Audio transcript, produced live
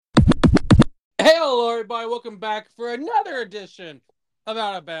everybody? Welcome back for another edition of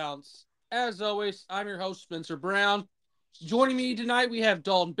Out of Bounds. As always, I'm your host, Spencer Brown. Joining me tonight, we have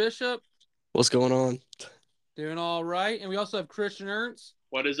Dalton Bishop, What's going on? doing all right, and we also have Christian Ernst.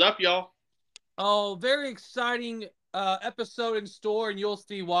 What is up, y'all? Oh, very exciting episode in store, and you'll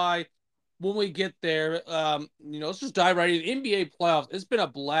see why when we get there. Let's just dive right in. NBA playoffs. It's been a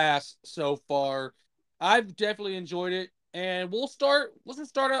blast so far. I've definitely enjoyed it, and we'll start. Let's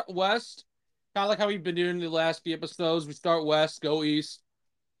just start out west, kind of like how we've been doing the last few episodes. We start west, go east.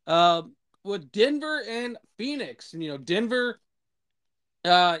 With Denver and Phoenix. And, Denver.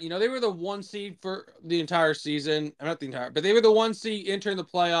 They were the one seed for the entire season. Not the entire, but they were the one seed entering the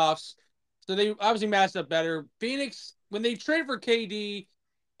playoffs. So they obviously matched up better. Phoenix, when they traded for KD,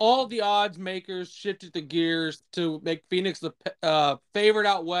 all the odds makers shifted the gears to make Phoenix the favorite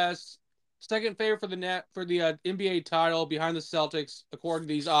out west, second favorite for the NBA title behind the Celtics, according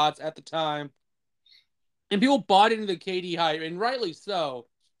to these odds at the time. And people bought into the KD hype, and rightly so.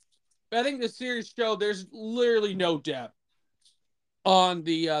 But I think the series showed there's literally no depth on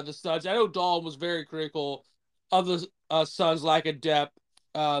the Suns. I know Dahl was very critical of the Suns' lack of depth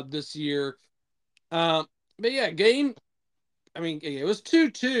this year. But yeah, it was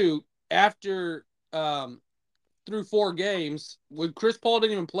 2-2 after through 4 games when Chris Paul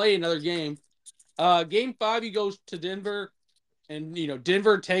didn't even play another game. Game 5, he goes to Denver, and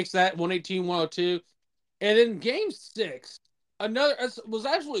Denver takes that 118-102. And then game 6, it was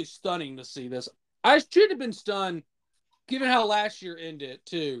absolutely stunning to see this. I should have been stunned given how last year ended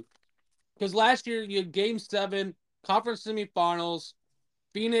too, because last year you had Game 7, conference semifinals,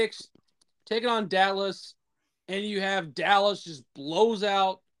 Phoenix taking on Dallas, and you have Dallas just blows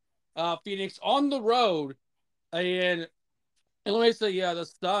out Phoenix on the road, and let me say, yeah, the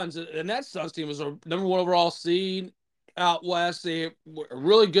Suns, and that Suns team was a number 1 overall seed out west. They were a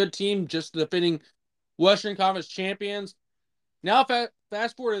really good team, just defending Western Conference champions. Now,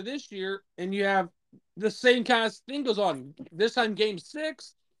 fast forward to this year, and you have the same kind of thing goes on. This time, Game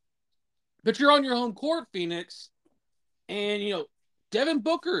 6, but you're on your home court, Phoenix, and Devin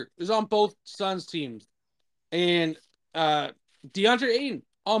Booker is on both Suns teams, and DeAndre Ayton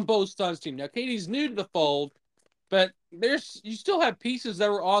on both Suns teams. Now, Katie's new to the fold, but you still have pieces that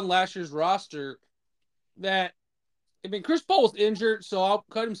were on last year's roster that. I mean, Chris Paul was injured, so I'll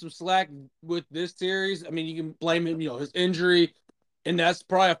cut him some slack with this series. I mean, you can blame him, his injury, and that's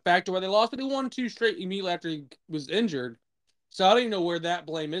probably a factor why they lost. But they won 2 straight immediately after he was injured. So I don't even know where that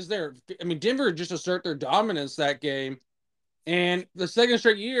blame is there. I mean, Denver just assert their dominance that game. And the second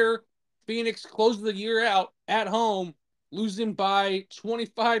straight year, Phoenix closes the year out at home, losing by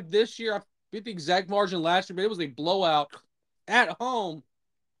 25 this year. I forget the exact margin last year, but it was a blowout at home.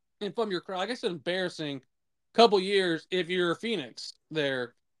 And from your crowd, like I said, embarrassing couple years if you're Phoenix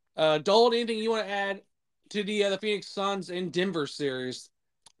there. Dole, anything you want to add to the Phoenix Suns and Denver series?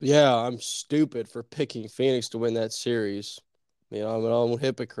 Yeah, I'm stupid for picking Phoenix to win that series. I'm an own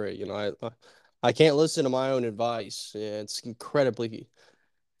hypocrite. I can't listen to my own advice. Yeah, it's incredibly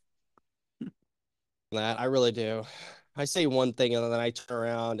that I really do. I say one thing and then I turn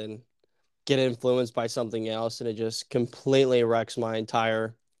around and get influenced by something else, and it just completely wrecks my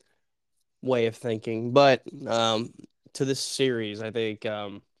entire way of thinking. But to this series, I think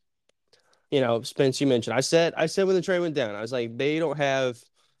Spence, you mentioned. I said when the trade went down, I was like, they don't have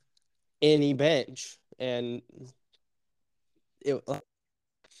any bench, and it,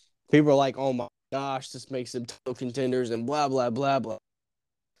 people are like, oh my gosh, this makes them title contenders and blah blah blah blah.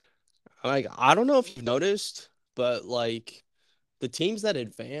 I'm like, I don't know if you've noticed, but like the teams that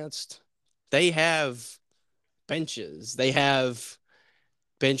advanced, they have benches. They have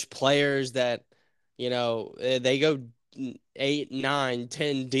bench players that, they go 8, 9,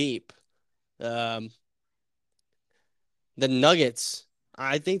 10 deep. Um, the Nuggets,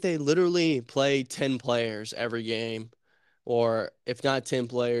 I think they literally play 10 players every game, or if not 10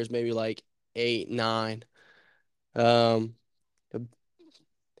 players, maybe like 8, 9. Um,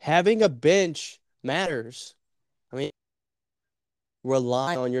 having a bench matters. I mean,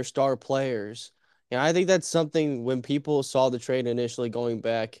 rely on your star players. And I think that's something when people saw the trade initially going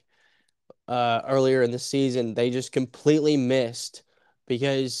back earlier in the season, they just completely missed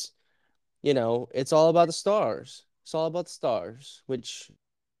because, it's all about the stars. It's all about the stars, which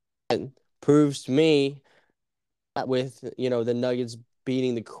proves to me with, the Nuggets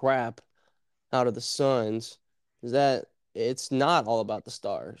beating the crap out of the Suns is that it's not all about the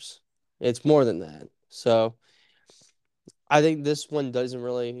stars. It's more than that. So I think this one doesn't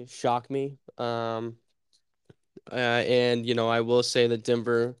really shock me. And I will say that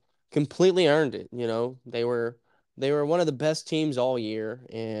Denver completely earned it. They were they were one of the best teams all year,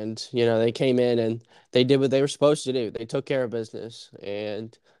 and they came in and they did what they were supposed to do. They took care of business,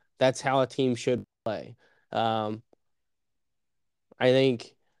 and that's how a team should play. Um, I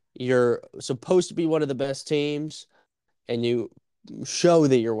think you're supposed to be one of the best teams, and you show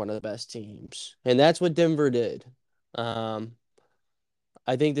that you're one of the best teams, and that's what Denver did. Um,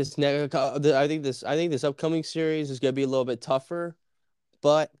 I think this upcoming series is going to be a little bit tougher,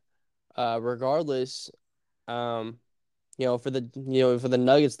 but regardless, um, for the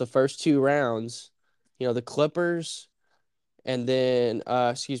Nuggets, the first two rounds, the Clippers, and then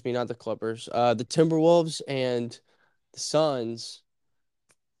excuse me, not the Clippers, the Timberwolves and the Suns.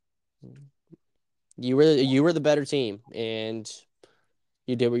 You were the better team, and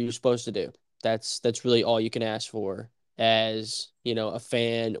you did what you're supposed to do. That's really all you can ask for as, a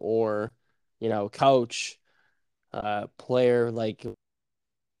fan or, coach, player, like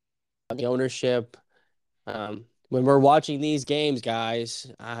the ownership. When we're watching these games,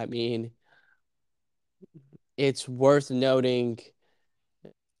 guys, I mean, it's worth noting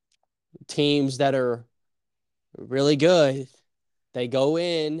teams that are really good. They go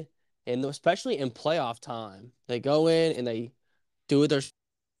in, and especially in playoff time, they go in and they do their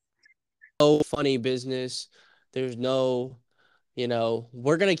no funny business. There's no,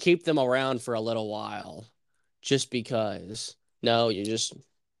 we're gonna keep them around for a little while, just because. No, you just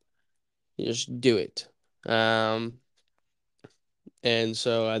do it. Um, and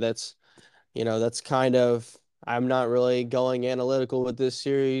so that's kind of. I'm not really going analytical with this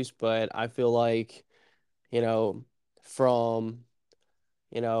series, but I feel like, you know, from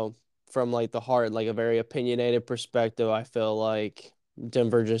you know, from like the heart, like a very opinionated perspective, I feel like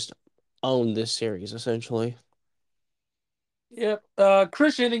Denver just owned this series essentially. Yep.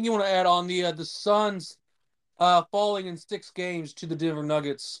 Chris, anything you want to add on the Suns falling in 6 games to the Denver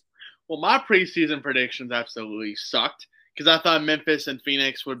Nuggets? Well, my preseason predictions absolutely sucked because I thought Memphis and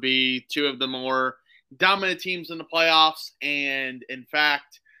Phoenix would be two of the more dominant teams in the playoffs. And in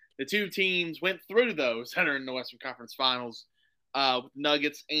fact, the two teams went through those that are in the Western Conference Finals,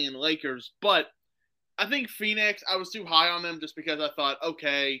 Nuggets and Lakers. But I think Phoenix, I was too high on them just because I thought,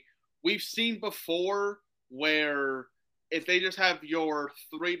 okay, we've seen before where if they just have your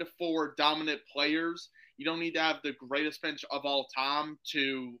 3 to 4 dominant players, you don't need to have the greatest bench of all time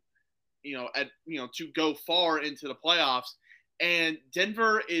to to go far into the playoffs. And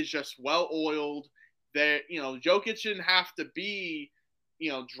Denver is just well oiled. That Jokic shouldn't have to be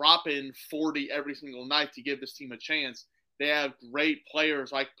dropping 40 every single night to give this team a chance. They have great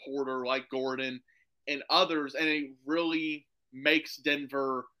players like Porter, like Gordon, and others, and it really makes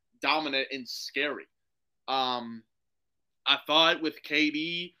Denver dominant and scary. Um, I thought with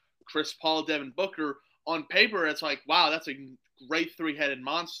KD, Chris Paul, Devin Booker, on paper, it's like, wow, that's a great three-headed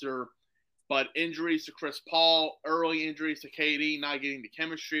monster. But injuries to Chris Paul, early injuries to KD, not getting the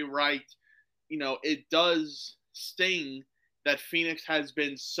chemistry right, it does sting that Phoenix has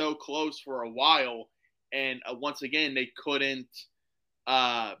been so close for a while. And once again, they couldn't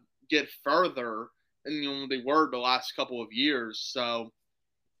get further than they were the last couple of years. So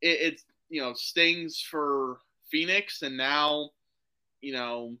it's stings for Phoenix, and now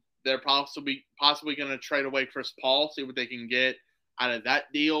they're possibly going to trade away Chris Paul, see what they can get out of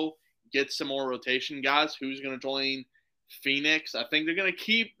that deal, get some more rotation guys. Who's going to join Phoenix? I think they're going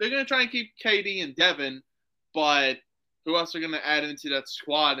to try and keep KD and Devin, but who else are going to add into that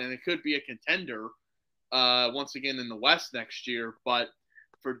squad? And it could be a contender once again in the West next year. But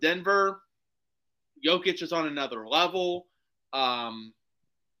for Denver, Jokic is on another level.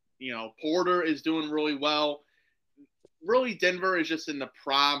 Porter is doing really well. Really, Denver is just in the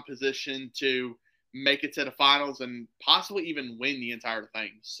prime position to make it to the finals and possibly even win the entire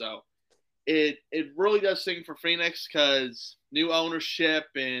thing. So it really does sing for Phoenix because new ownership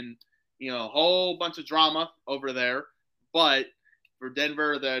and a whole bunch of drama over there. But for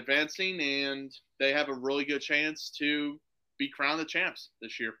Denver, they're advancing and they have a really good chance to be crowned the champs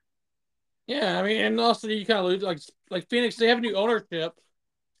this year. Yeah, I mean, and also you kind of lose like Phoenix. They have a new ownership,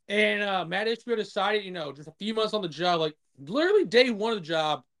 and Matt Ishbia decided, just a few months on the job, like literally day one of the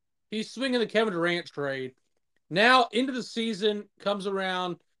job, he's swinging the Kevin Durant trade. Now into the season comes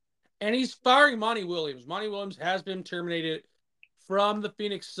around, and he's firing Monty Williams. Monty Williams has been terminated from the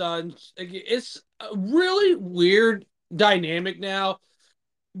Phoenix Suns. It's a really weird dynamic now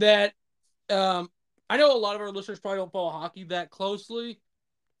that I know a lot of our listeners probably don't follow hockey that closely.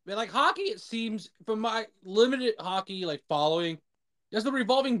 But like hockey, it seems from my limited hockey like following, there's the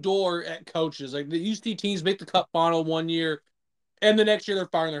revolving door at coaches. Like the UC teams make the cup final one year, and the next year they're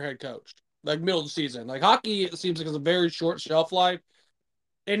firing their head coach, like middle of the season. Like hockey, it seems like it's a very short shelf life.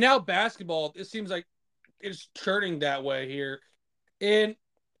 And now basketball, it seems like it's turning that way here. And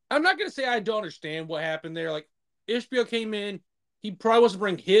I'm not gonna say I don't understand what happened there. Like Ishbia came in, he probably wants to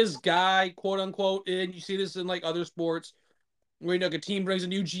bring his guy, quote unquote, in. You see this in like other sports where like a team brings a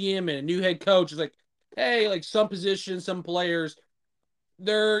new GM and a new head coach. It's like, hey, like some positions, some players,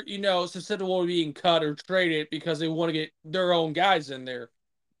 they're susceptible to being cut or traded because they want to get their own guys in there.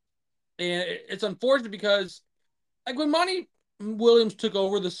 And it's unfortunate because like when Monty Williams took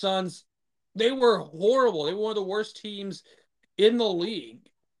over the Suns, they were horrible. They were one of the worst teams in the league.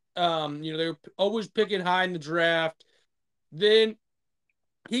 They were always picking high in the draft. Then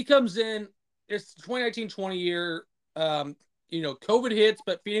he comes in. It's 2019-20 year. COVID hits,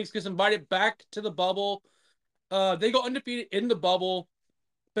 but Phoenix gets invited back to the bubble. They go undefeated in the bubble,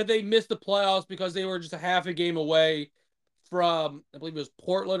 but they missed the playoffs because they were just a half a game away from, I believe it was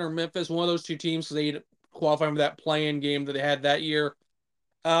Portland or Memphis, one of those two teams. So they qualifying for that play-in game that they had that year.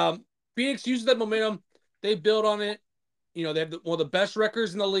 Phoenix uses that momentum. They build on it. They have one of the best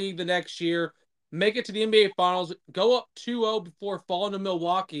records in the league the next year. Make it to the NBA Finals. Go up 2-0 before falling to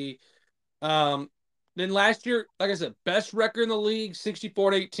Milwaukee. Then last year, like I said, best record in the league,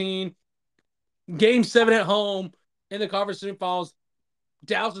 64-18. Game 7 at home in the conference semifinals.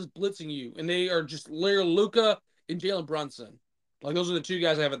 Dallas is blitzing you, and they are just literally Luka and Jalen Brunson. Like, those are the two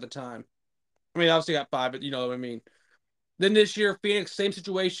guys I have at the time. I mean, obviously got 5, but you know what I mean. Then this year, Phoenix, same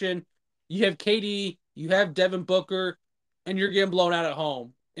situation. You have KD, you have Devin Booker, and you're getting blown out at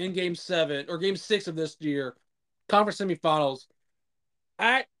home in Game 7 or Game 6 of this year, conference semifinals.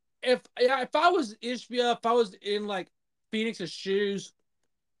 If I was Ishbia, if I was in like Phoenix's shoes,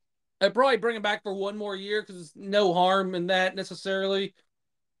 I'd probably bring him back for one more year because there's no harm in that necessarily.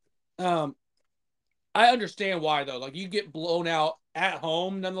 Um, I understand why though. Like you get blown out at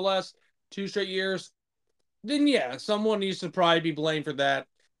home, nonetheless, 2 straight years. Then yeah, someone needs to probably be blamed for that.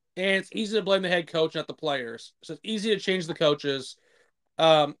 And it's easy to blame the head coach, not the players. So it's easy to change the coaches.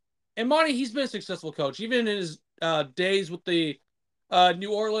 Um, and Monty, he's been a successful coach, even in his days with the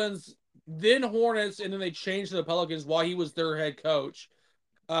New Orleans, then Hornets, and then they changed to the Pelicans while he was their head coach.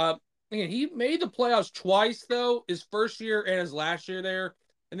 Uh, Again, he made the playoffs twice though, his first year and his last year there,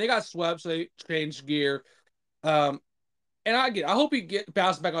 and they got swept, so they changed gear. Um, and I hope he get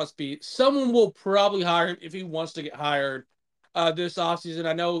bounced back on his feet. Someone will probably hire him if he wants to get hired this offseason.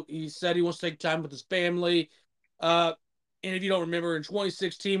 I know he said he wants to take time with his family. Uh, and if you don't remember, in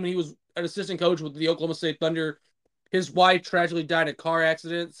 2016, when he was an assistant coach with the Oklahoma State Thunder, his wife tragically died in a car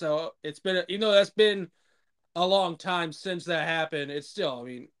accident. So it's been, that's been a long time since that happened. It's still, I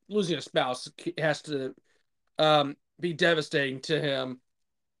mean, losing a spouse has to be devastating to him.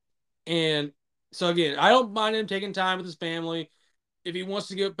 And so again, I don't mind him taking time with his family. If he wants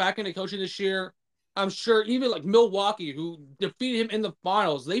to get back into coaching this year, I'm sure even like Milwaukee, who defeated him in the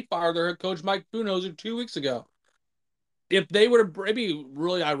finals, they fired their head coach Mike Budenholzer 2 weeks ago. If they would have, it'd be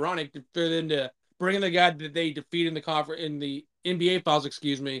really ironic for them to bring in the guy that they defeated in the conference in the NBA finals,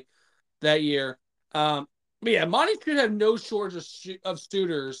 excuse me, that year. But yeah, Monty should have no shortage of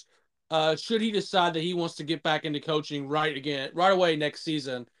suitors. Should he decide that he wants to get back into coaching right away next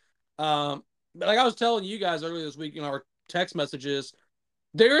season. But like I was telling you guys earlier this week in our text messages,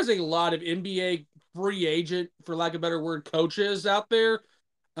 there is a lot of NBA free agent, for lack of a better word, coaches out there.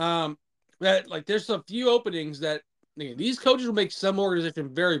 That like there's a few openings that these coaches will make some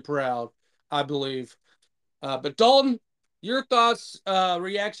organization very proud, I believe. But Dalton, your thoughts,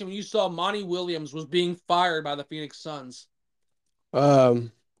 reaction when you saw Monty Williams was being fired by the Phoenix Suns?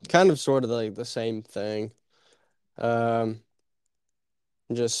 Um, Kind of sort of like the same thing. Um,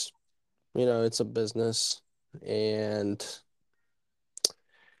 just it's a business, and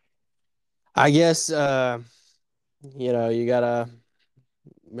I guess you gotta.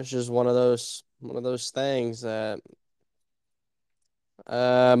 It's just one of those things that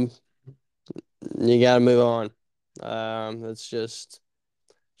um you gotta move on. It's just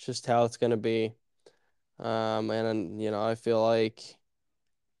how it's gonna be. And I feel like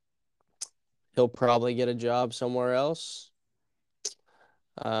he'll probably get a job somewhere else.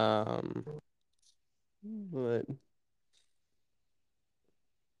 Um, but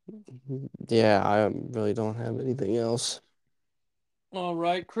yeah, I really don't have anything else. All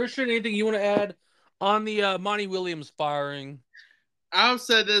right, Christian, anything you want to add on the Monty Williams firing? I've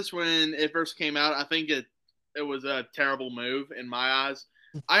said this when it first came out. I think it was a terrible move in my eyes.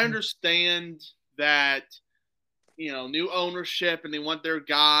 I understand that new ownership and they want their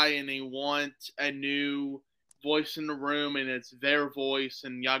guy and they want a new voice in the room and it's their voice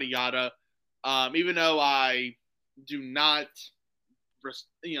and yada yada. Even though I do not,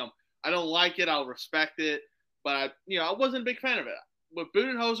 I don't like it. I'll respect it, but I wasn't a big fan of it. With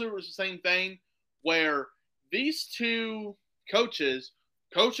Budenholzer, it was the same thing. where these two coaches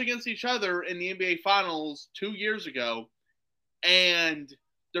coached against each other in the NBA Finals 2 years ago, and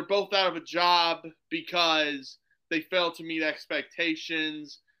they're both out of a job because they failed to meet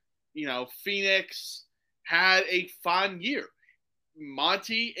expectations. Phoenix had a fine year.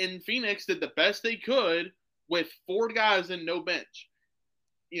 Monty and Phoenix did the best they could with four guys and no bench.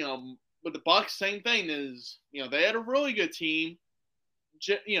 With the Bucks, same thing is, they had a really good team.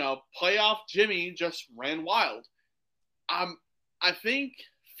 Playoff Jimmy just ran wild. I think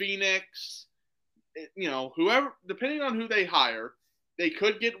Phoenix, whoever, depending on who they hire, they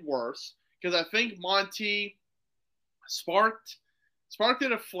could get worse because I think Monty sparked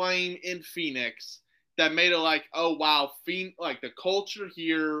a flame in Phoenix that made it like, oh wow, like the culture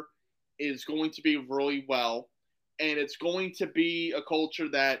here is going to be really well, and it's going to be a culture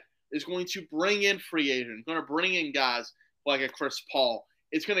that is going to bring in free agents, going to bring in guys like a Chris Paul.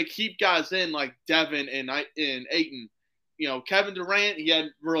 It's going to keep guys in like Devin and Ayton. Kevin Durant, he had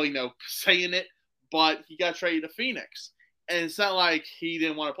really no say in it, but he got traded to Phoenix. And it's not like he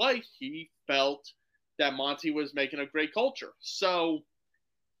didn't want to play. He felt that Monty was making a great culture. So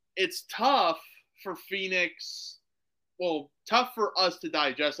it's tough for Phoenix. Well, tough for us to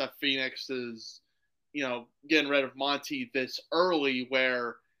digest that Phoenix is, getting rid of Monty this early,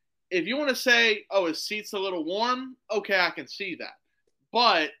 where if you want to say, oh, his seat's a little warm, okay, I can see that.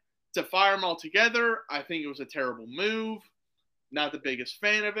 But to fire him altogether, I think it was a terrible move. Not the biggest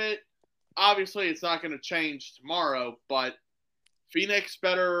fan of it. Obviously, it's not going to change tomorrow, but Phoenix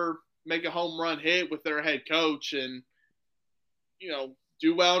better make a home run hit with their head coach and,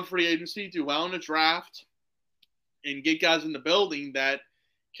 do well in free agency, do well in the draft, and get guys in the building that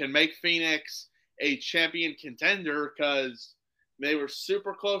can make Phoenix a champion contender, because they were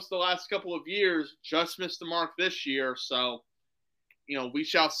super close the last couple of years, just missed the mark this year. So, we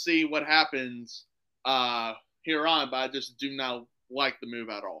shall see what happens here on, but I just do not like the move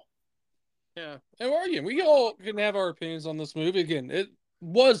at all. Yeah, and again, we all can have our opinions on this movie. Again, it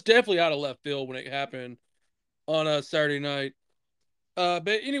was definitely out of left field when it happened on a Saturday night. But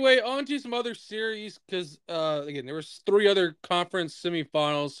anyway, on to some other series, because again, there was 3 other conference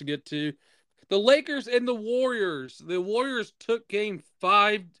semifinals to get to. The Lakers and the Warriors. The Warriors took Game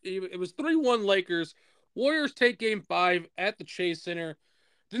 5. It was 3-1 Lakers. Warriors take Game 5 at the Chase Center.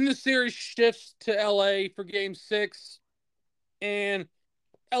 Then the series shifts to LA for Game 6, and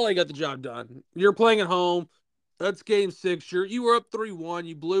LA got the job done. You're playing at home. That's Game 6. You were up 3-1.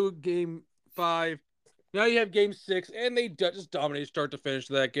 You blew Game 5. Now you have Game 6, and they just dominated start to finish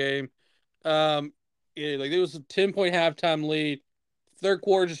that game. It was a 10-point halftime lead. Third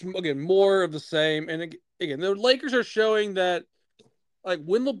quarter, just again more of the same. And again, the Lakers are showing that, like,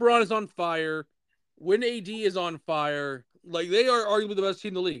 when LeBron is on fire, when AD is on fire, like, they are arguably the best team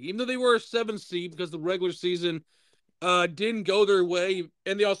in the league. Even though they were a 7 seed because the regular season didn't go their way,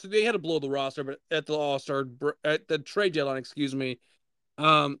 and they had to blow the roster, but at the All-Star at the trade deadline, excuse me.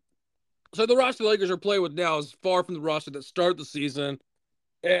 So the roster the Lakers are playing with now is far from the roster that started the season.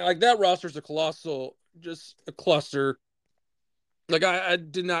 And like, that roster is just a cluster. Like, I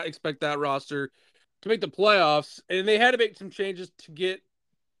did not expect that roster to make the playoffs, and they had to make some changes to get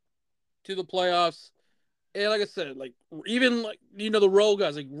to the playoffs. And like I said, like, even like, the role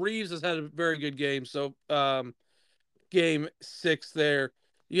guys, like Reeves has had a very good game. So Game 6 there.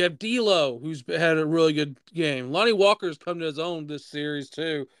 You have D'Lo, who's had a really good game. Lonnie Walker's come to his own this series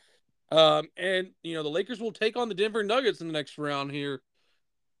too. And the Lakers will take on the Denver Nuggets in the next round here.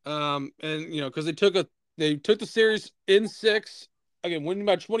 And because they took the series in 6, again, winning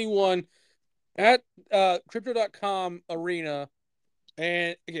by 21 at crypto.com arena.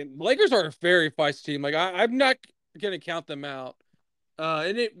 And again, the Lakers are a very feisty team. Like, I'm not gonna count them out.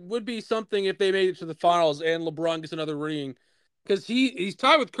 And it would be something if they made it to the finals and LeBron gets another ring, because he's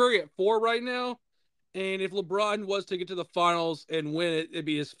tied with Curry at 4 right now. And if LeBron was to get to the finals and win it, it'd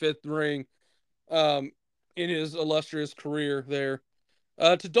be his 5th ring in his illustrious career there.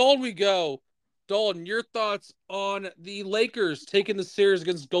 To Dalton we go. Dalton, your thoughts on the Lakers taking the series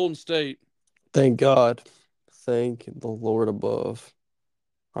against Golden State? Thank God. Thank the Lord above.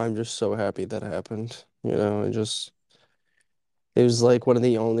 I'm just so happy that happened. It was like one of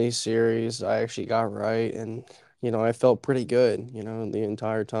the only series I actually got right, and I felt pretty good, the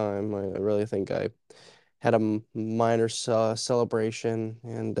entire time. I really think I had a minor celebration,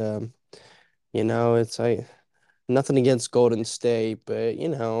 and it's nothing against Golden State, but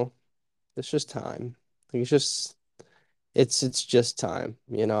it's just time. Like, it's just time.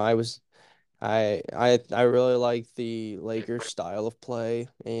 I really like the Lakers style of play,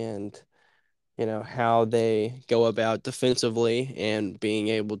 and how they go about defensively and being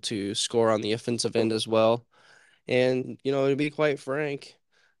able to score on the offensive end as well. And, to be quite frank,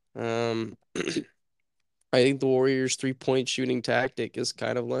 um, I think the Warriors' 3-point shooting tactic is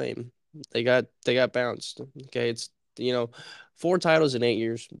kind of lame. They got bounced. Okay, it's 4 titles in 8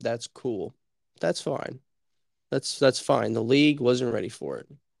 years. That's cool. That's fine. That's fine. The league wasn't ready for it.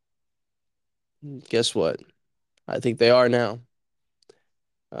 Guess what? I think they are now.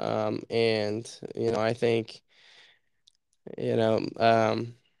 And I think you know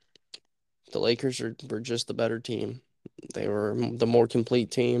the Lakers were just the better team. They were the more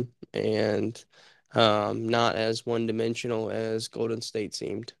complete team, and not as one-dimensional as Golden State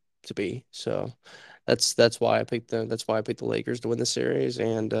seemed to be. So that's why I picked the Lakers to win the series,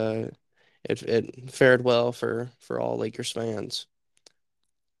 and it fared well for all Lakers fans.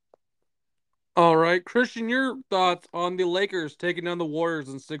 All right, Christian, your thoughts on the Lakers taking down the Warriors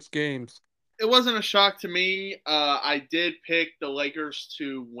in 6 games? It wasn't a shock to me. I did pick the Lakers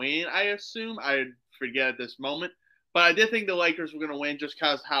to win, I assume. I forget at this moment. But I did think the Lakers were going to win just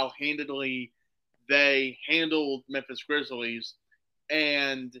because how handedly they handled Memphis Grizzlies.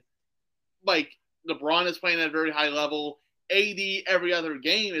 And, like, LeBron is playing at a very high level. AD, every other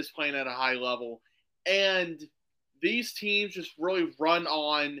game, is playing at a high level. And these teams just really run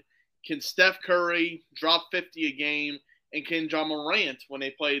on, can Steph Curry drop 50 a game? And can John Morant, when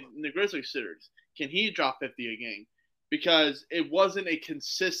they played in the Grizzlies series, can he drop 50 a game? Because it wasn't a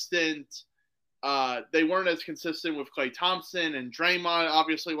consistent. They weren't as consistent with Klay Thompson, and Draymond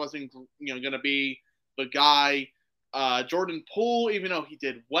obviously wasn't going to be the guy. Jordan Poole, even though he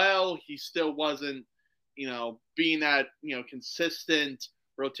did well, he still wasn't being that consistent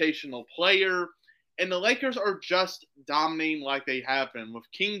rotational player. And the Lakers are just dominating like they have been. With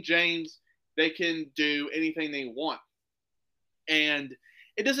King James, they can do anything they want. And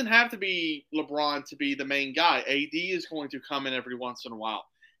it doesn't have to be LeBron to be the main guy. AD is going to come in every once in a while.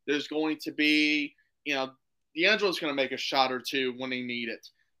 There's going to be, D'Angelo's going to make a shot or two when they need it.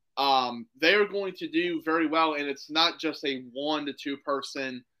 They're going to do very well, and it's not just a 1 to 2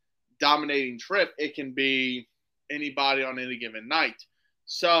 person dominating trip. It can be anybody on any given night.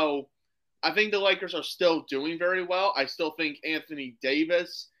 So I think the Lakers are still doing very well. I still think Anthony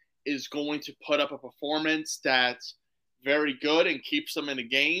Davis is going to put up a performance that's very good and keeps them in a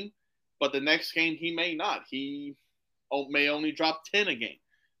game. But the next game, he may not. He may only drop 10 a game.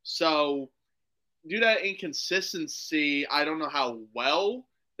 So due to that inconsistency, I don't know how well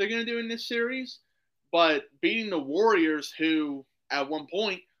they're going to do in this series. But beating the Warriors, who at one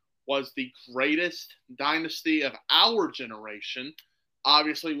point was the greatest dynasty of our generation.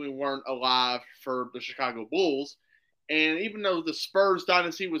 Obviously, we weren't alive for the Chicago Bulls. And even though the Spurs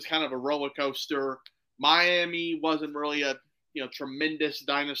dynasty was kind of a roller coaster, Miami wasn't really a tremendous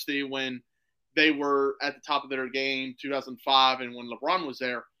dynasty when they were at the top of their game, 2005, and when LeBron was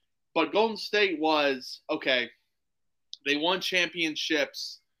there. But Golden State was, okay, they won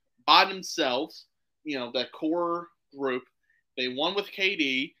championships by themselves, that core group. They won with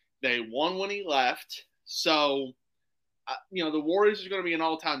KD. They won when he left. So, the Warriors are going to be an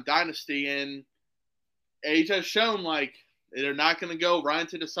all-time dynasty, and age has shown, they're not going to go right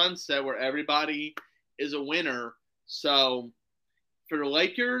into the sunset where everybody is a winner. So for the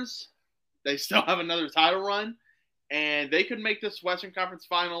Lakers, they still have another title run, and they could make this Western Conference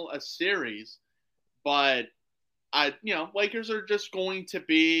Final a series. But Lakers are just going to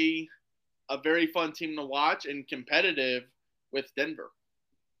be a very fun team to watch and competitive with Denver.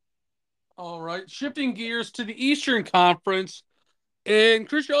 All right, shifting gears to the Eastern Conference. And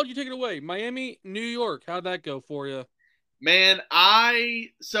Christian, you take it away. Miami, New York. How'd that go for you? Man,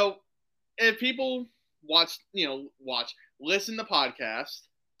 so if people listen to podcasts,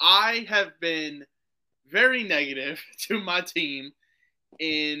 I have been very negative to my team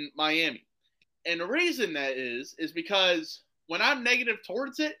in Miami. And the reason that is because when I'm negative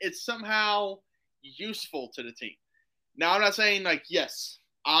towards it, it's somehow useful to the team. Now, I'm not saying yes,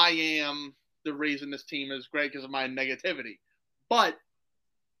 I am the reason this team is great because of my negativity. But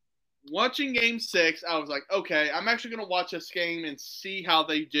watching Game 6, I was like, okay, I'm actually going to watch this game and see how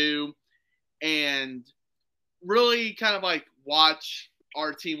they do and really kind of watch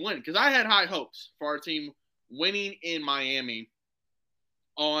our team win. Because I had high hopes for our team winning in Miami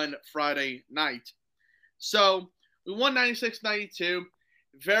on Friday night. So we won 96-92.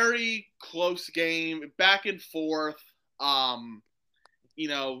 Very close game, back and forth.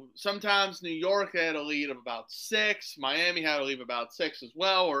 Sometimes New York had a lead of about 6. Miami had a lead of about 6 as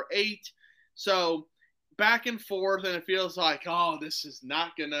well, or 8. So back and forth, and it feels like, oh, this is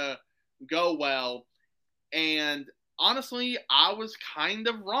not going to go well. And honestly, I was kind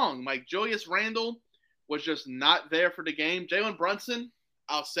of wrong. Like Julius Randle was just not there for the game. Jalen Brunson,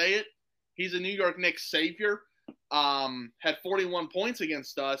 I'll say it, he's a New York Knicks savior. Had 41 points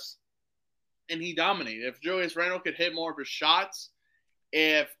against us, and he dominated. If Julius Randle could hit more of his shots,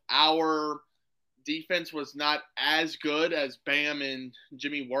 if our defense was not as good as Bam and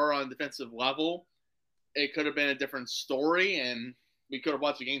Jimmy were on defensive level, it could have been a different story, and we could have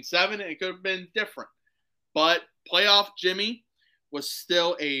watched a game 7, and it could have been different. But playoff Jimmy was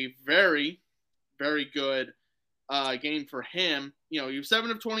still a very, very good game for him. You know, he was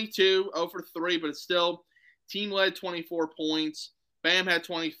 7 of 22, 0 for 3, but it's still team led 24 points. Bam had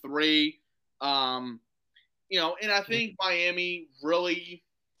 23. You know, and I think Miami really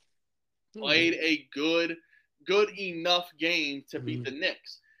played a good enough game to beat the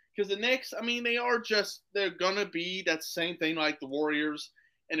Knicks. Because the Knicks, I mean, they're going to be that same thing like the Warriors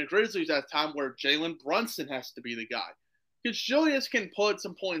and the Grizzlies at a time where Jalen Brunson has to be the guy. Because Julius can put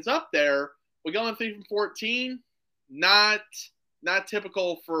some points up there, but going 3 from 14, not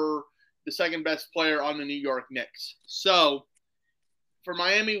typical for the second best player on the New York Knicks. So for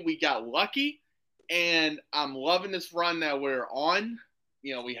Miami, we got lucky, and I'm loving this run that we're on.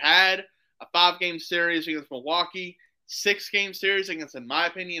 You know, we had a 5-game series against Milwaukee, 6-game series against, in my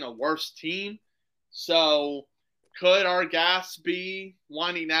opinion, a worse team. So could our gas be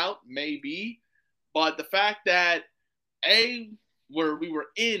winding out? Maybe. But the fact that, we were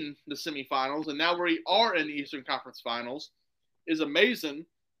in the semifinals and now we are in the Eastern Conference Finals is amazing.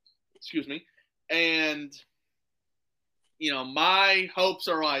 Excuse me. And, you know, my hopes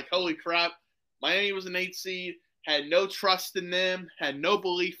are like, holy crap, Miami was an 8 seed, had no trust in them, had no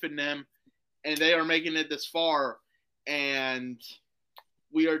belief in them, and they are making it this far. And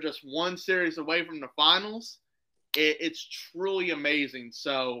we are just one series away from the finals. It's truly amazing.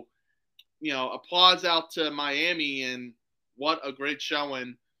 So, you know, applause out to Miami, and what a great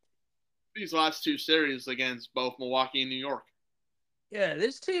showing these last 2 series against both Milwaukee and New York. Yeah,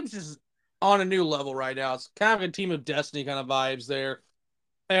 this team's just on a new level right now. It's kind of a team of destiny kind of vibes there.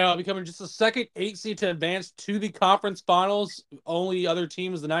 Becoming just the second 8 seed to advance to the conference finals. Only other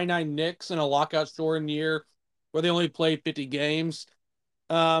team is the 99 Knicks in a lockout shortened year where they only played 50 games.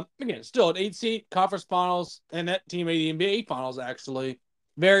 Again, still an 8 seed conference finals, and that team made the NBA finals, actually.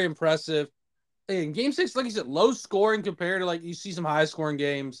 Very impressive. And game 6, like you said, low scoring compared to, like, you see some high scoring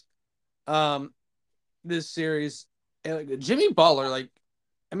games this series. And like, Jimmy Butler, like,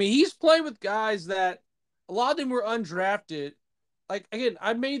 I mean, he's played with guys that a lot of them were undrafted. Like, again,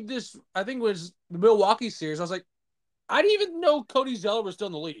 I made this, I think it was the Milwaukee series. I was like, I didn't even know Cody Zeller was still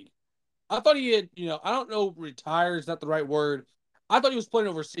in the league. I thought he had, I don't know, retire is not the right word. I thought he was playing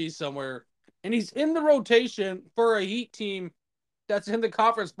overseas somewhere. And he's in the rotation for a Heat team that's in the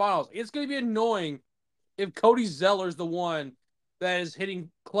conference finals. It's going to be annoying if Cody Zeller's the one that is hitting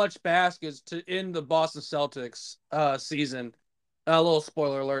clutch baskets to end the Boston Celtics season. A little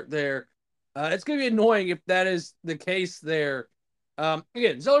spoiler alert there. It's going to be annoying if that is the case there.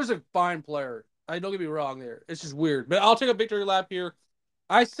 Again, Zeller's a fine player. Don't get me wrong there. It's just weird. But I'll take a victory lap here.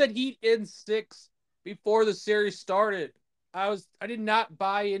 I said Heat in 6 before the series started. I did not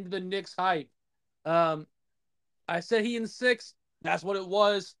buy into the Knicks hype. I said Heat in 6. That's what it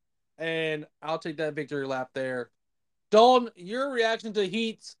was. And I'll take that victory lap there. Dalton, your reaction to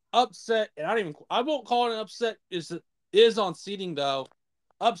Heat's upset, and I won't call it an upset, is on seeding though.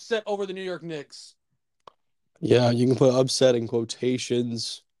 Upset over the New York Knicks. Yeah, you can put upset in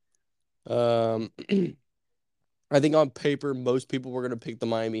quotations. I think on paper, most people were going to pick the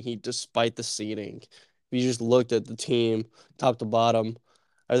Miami Heat despite the seeding. If you just looked at the team, top to bottom,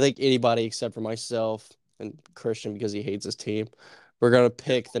 I think anybody except for myself and Christian, because he hates his team, we're going to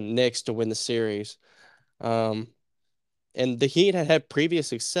pick the Knicks to win the series. And the Heat had previous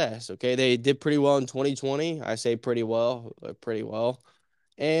success, okay? They did pretty well in 2020. I say pretty well, pretty well.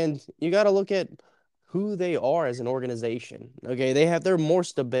 And you got to look at who they are as an organization. Okay, they're more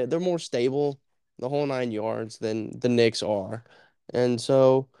stable, the whole 9 yards than the Knicks are. And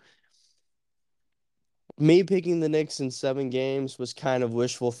so me picking the Knicks in 7 games was kind of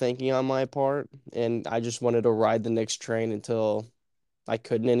wishful thinking on my part, and I just wanted to ride the Knicks train until I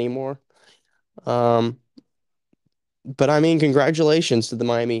couldn't anymore. Um, but I mean, congratulations to the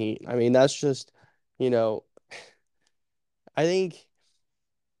Miami Heat. I mean, that's just, you know, I think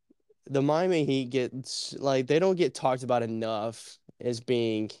the Miami Heat gets like they don't get talked about enough as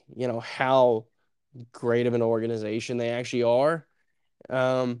being, how great of an organization they actually are.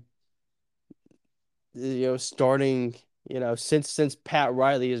 Um, starting, since Pat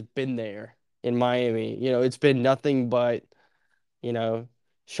Riley has been there in Miami, it's been nothing but, you know,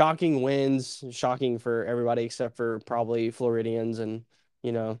 shocking wins, shocking for everybody except for probably Floridians and,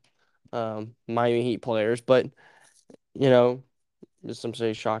 you know, Miami Heat players. But, you know, some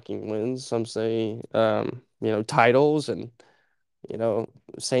say shocking wins, some say, titles and,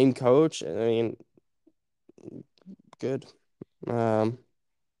 same coach. I mean, good. Um,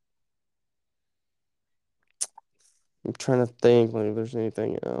 I'm trying to think like if there's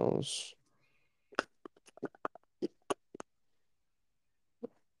anything else.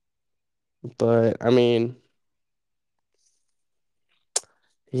 But I mean,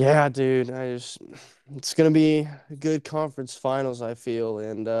 yeah, dude, it's gonna be a good conference finals, I feel.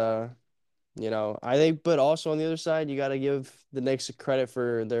 And I think but also on the other side, you gotta give the Knicks credit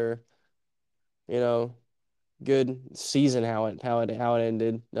for their, you know, good season, how it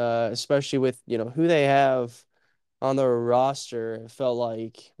ended. Especially with, who they have on their roster. It felt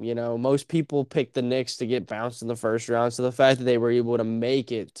like, most people picked the Knicks to get bounced in the first round. So the fact that they were able to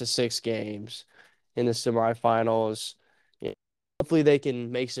make it to 6 games in the semifinals, hopefully they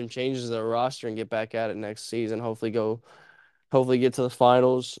can make some changes to their roster and get back at it next season. Hopefully get to the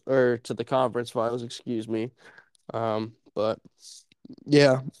finals or to the conference finals, excuse me. But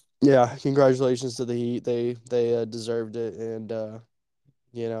yeah, yeah, congratulations to the Heat. They deserved it, and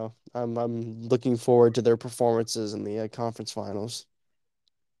I'm looking forward to their performances in the conference finals.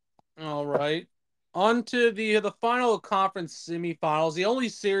 All right. On to the final conference semifinals. The only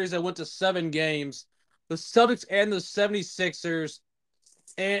series that went to 7 games. The Celtics and the 76ers.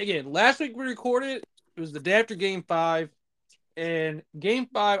 And again, last week we recorded, it was the day after game five. And game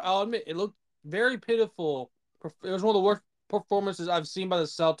five, I'll admit, it looked very pitiful. It was one of the worst performances I've seen by the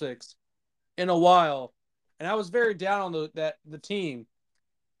Celtics in a while. And I was very down on the team.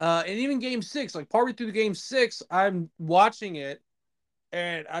 And even game six, like partway through the game six, I'm watching it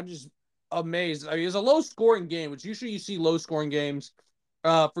and I'm just amazed. I mean, it's a low scoring game, which usually you see low scoring games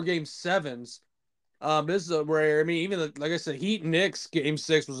for game sevens. This is a rare. I mean, even like I said, Heat Knicks game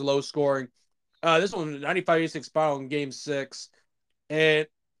six was low scoring. This one 95-86 final in game six. And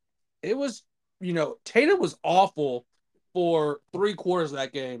it was, Tatum was awful for 3 quarters of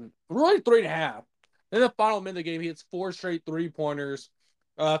that game. Really 3.5. Then the final minute of the game, he hits 4 straight 3-pointers,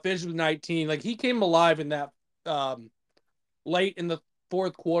 finishes with 19. Like he came alive in that late in the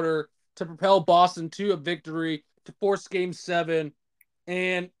fourth quarter to propel Boston to a victory to force game seven.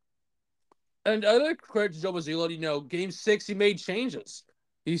 And other credit to Joe Mazzulla, game six, he made changes.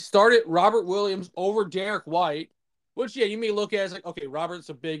 He started Robert Williams over Derek White, which, yeah, you may look at as like, okay, Robert's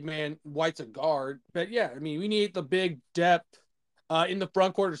a big man, White's a guard. But yeah, I mean, we need the big depth in the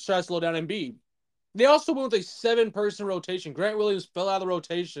front court to try to slow down Embiid. They also went with a 7-person rotation. Grant Williams fell out of the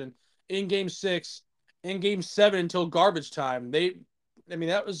rotation in game six, in game seven until garbage time.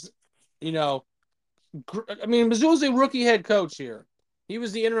 That was, you know, Missoula's a rookie head coach here. He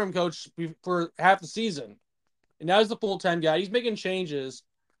was the interim coach for half the season, and now he's the full-time guy. He's making changes,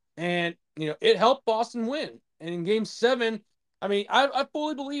 and it helped Boston win. And in Game 7, I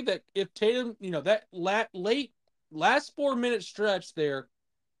fully believe that if Tatum, that late last 4 minute stretch there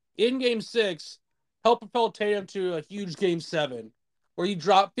in Game 6 helped propel Tatum to a huge Game 7, where he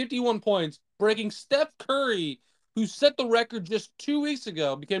dropped 51 points, breaking Steph Curry, who set the record just 2 weeks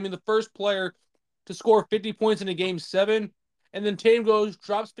ago, becoming the first player to score 50 points in a Game 7. And then Tatum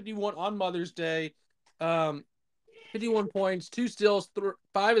drops 51 on Mother's Day. 51 points, 2 steals,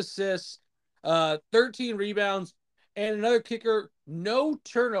 5 assists, 13 rebounds, and another kicker, no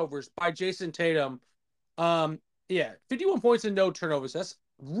turnovers by Jason Tatum. Yeah, 51 points and no turnovers. That's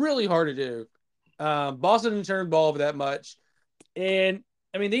really hard to do. Boston didn't turn the ball over that much. And,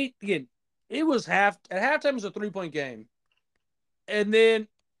 it was at halftime, it was a 3-point game. And then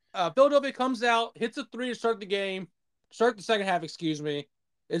Philadelphia comes out, hits a three to start the second half, excuse me.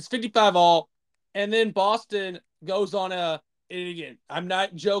 It's 55 all. And then Boston goes on and again, I'm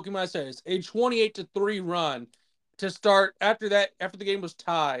not joking when I say this, a 28-3 run to start after the game was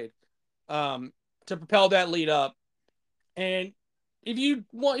tied, to propel that lead up. And if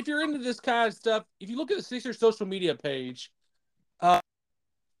you're into this kind of stuff, if you look at the Sixers social media page,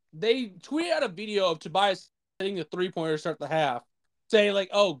 they tweeted out a video of Tobias hitting the 3-pointer to start the half, saying like,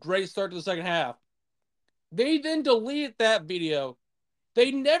 "Oh, great start to the second half." They then deleted that video.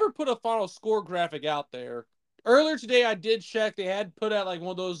 They never put a final score graphic out there. Earlier today, I did check. They had put out like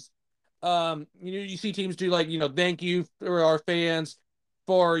one of those, you see teams do like, thank you for our fans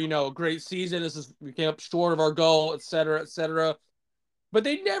for, a great season. We came up short of our goal, et cetera, et cetera. But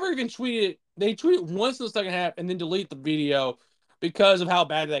they never even tweeted. They tweeted once in the second half and then delete the video because of how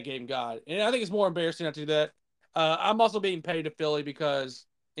bad that game got. And I think it's more embarrassing not to do that. I'm also being paid to Philly because,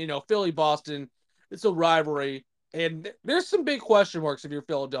 Philly Boston, it's a rivalry. And there's some big question marks if you're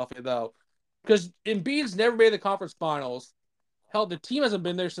Philadelphia, though, because Embiid's never made the conference finals. Hell, the team hasn't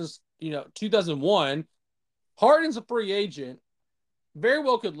been there since 2001. Harden's a free agent, very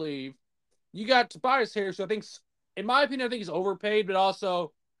well could leave. You got Tobias Harris, who I think, in my opinion, I think he's overpaid, but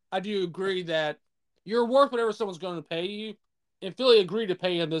also I do agree that you're worth whatever someone's going to pay you. And Philly agreed to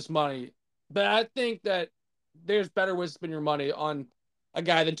pay him this money, but I think that there's better ways to spend your money on a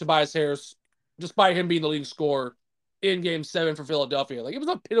guy than Tobias Harris, despite him being the leading scorer in Game 7 for Philadelphia. Like, it was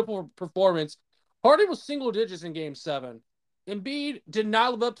a pitiful performance. Harden was single digits in Game 7. Embiid did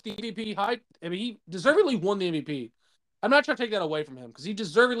not live up to the MVP hype. I mean, he deservedly won the MVP. I'm not trying to take that away from him because he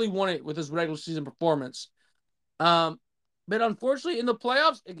deservedly won it with his regular season performance. Um, but unfortunately, in the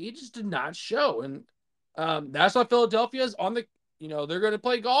playoffs, he just did not show. And that's why Philadelphia is on the, they're going to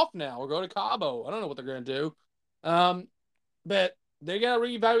play golf now or go to Cabo. I don't know what they're going to do. But they got to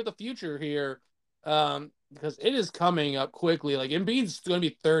reevaluate the future here because it is coming up quickly. Like, Embiid's going to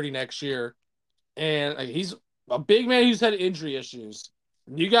be 30 next year. And he's a big man who's had injury issues.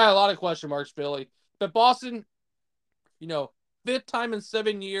 You got a lot of question marks, Philly. But Boston, fifth time in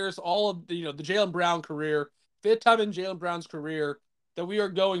 7 years, all of the Jaylen Brown career, fifth time in Jaylen Brown's career that we are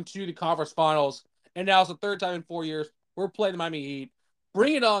going to the conference finals. And now it's the third time in 4 years. We're playing the Miami Heat.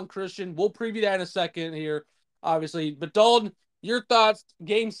 Bring it on, Christian. We'll preview that in a second here, obviously. But Dalton, your thoughts,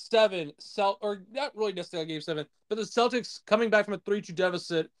 Game 7, or not really necessarily Game 7, but the Celtics coming back from a 3-2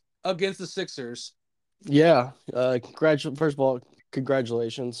 deficit against the Sixers. Yeah. First of all,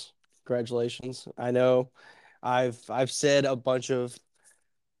 congratulations. Congratulations. I know I've said a bunch of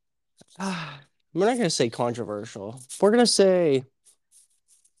we're not gonna say controversial. We're gonna say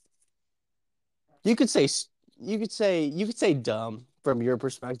you could say you could say dumb from your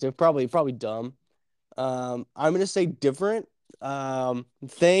perspective. Probably dumb. I'm gonna say different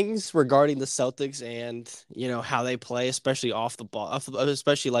things regarding the Celtics and how they play, especially off the ball,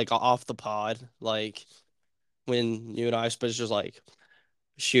 especially like off the pod, like when you and I supposed to just like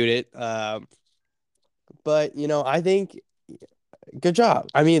shoot it. But I think good job.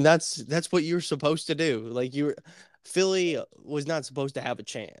 I mean, that's what you're supposed to do. Like Philly was not supposed to have a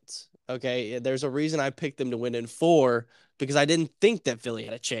chance. Okay, there's a reason I picked them to win in 4 because I didn't think that Philly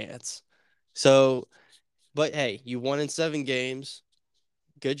had a chance. So, but hey, you won in 7 games.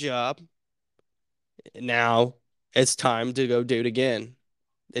 Good job. Now it's time to go do it again.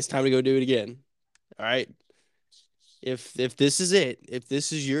 It's time to go do it again. All right. If this is it, if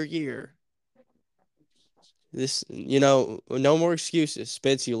this is your year, no more excuses.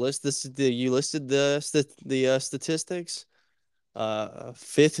 Spence, you listed the statistics. Five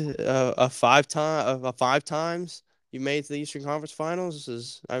times you made it to the Eastern Conference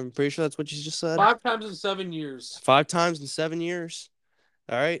Finals. I'm pretty sure that's what you just said. 5 times in 7 years. 5 times in 7 years.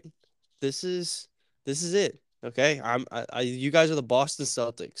 All right, this is it. Okay, you guys are the Boston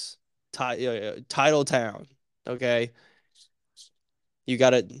Celtics, title town. Okay, you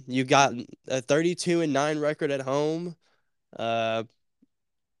got a 32-9 record at home. Uh,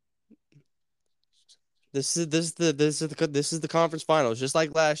 this is the conference finals, just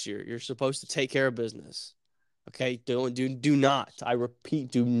like last year. You're supposed to take care of business. Okay, do not. I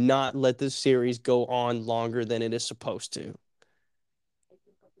repeat, do not let this series go on longer than it is supposed to.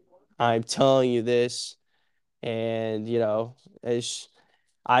 I'm telling you this, and as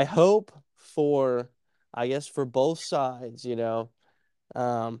I hope for, I guess for both sides,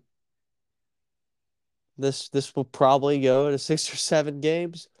 um, this will probably go to 6 or 7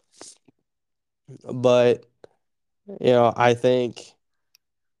 games, but I think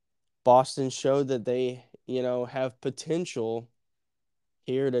Boston showed that they, have potential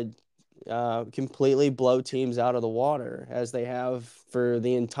here to completely blow teams out of the water as they have for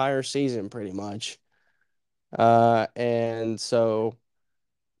the entire season, pretty much. And so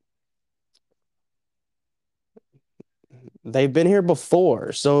they've been here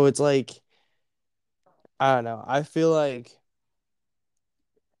before. So it's like, I don't know. I feel like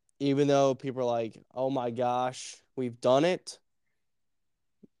even though people are like, oh my gosh, we've done it,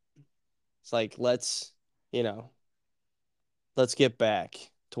 it's like, you know, let's get back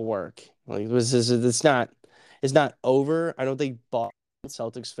to work. Like it's not over. I don't think Boston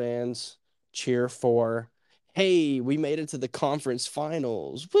Celtics fans cheer for, hey, we made it to the conference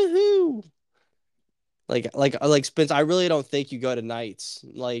finals. Woohoo! Like Spence, I really don't think you go to nights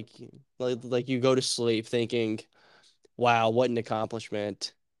like you go to sleep thinking, wow, what an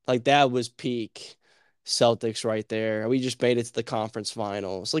accomplishment. Like that was peak Celtics right there. We just made it to the conference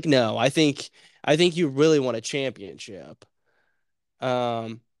finals. Like, no, I think you really want a championship.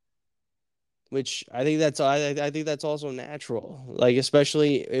 Um, which I think that's also natural. Like,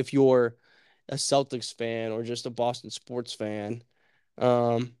 especially if you're a Celtics fan or just a Boston sports fan,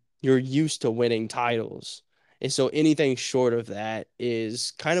 you're used to winning titles. And so anything short of that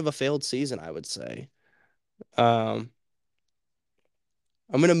is kind of a failed season, I would say. Um,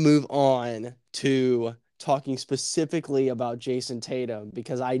 I'm going to move on to talking specifically about Jason Tatum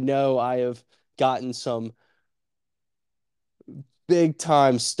because I know I have gotten some big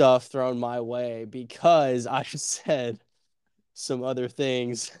time stuff thrown my way because I said some other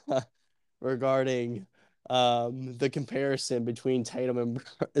things regarding the comparison between Tatum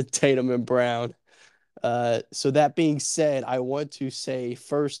and Brown. So that being said, I want to say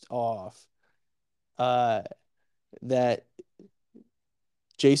first off uh, that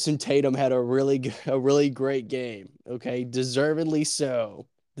Jason Tatum had a really great game. Okay, deservedly so.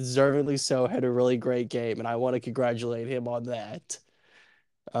 Deservedly so had a really great game, and I want to congratulate him on that.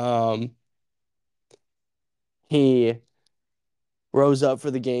 Um, he rose up for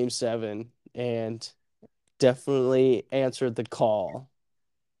the game 7 and definitely answered the call.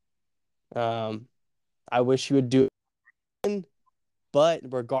 I wish he would do it, but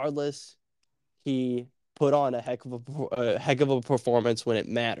regardless, he put on a heck of a performance when it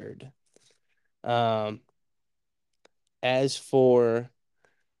mattered. Um, as for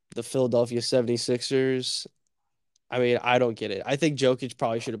the Philadelphia 76ers, I mean, I don't get it. I think Jokic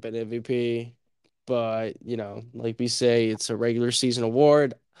probably should have been MVP, but like we say, it's a regular season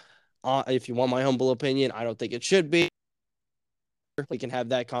award. If you want my humble opinion, I don't think it should be. We can have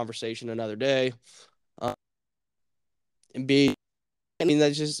that conversation another day. And B, I mean,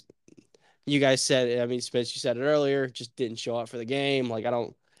 that's just you guys said it. I mean, Spence, you said it earlier, just didn't show up for the game. Like,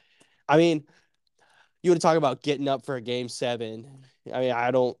 I mean, you would talk about getting up for a game 7. I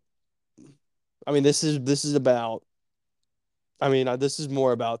mean, this is about, this is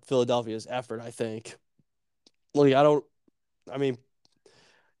more about Philadelphia's effort, I think. Like, I mean,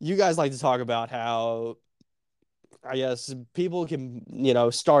 you guys like to talk about how, I guess, people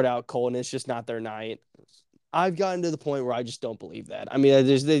can, start out cold and it's just not their night. I've gotten to the point where I just don't believe that. I mean,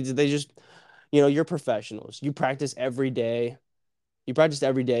 they just, you're professionals. You practice every day. You practice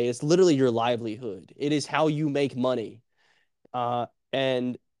every day. It's literally your livelihood. It is how you make money.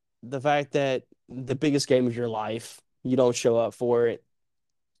 And the fact that the biggest game of your life, you don't show up for it,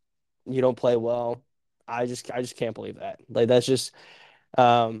 you don't play well. I just can't believe that. Like that's just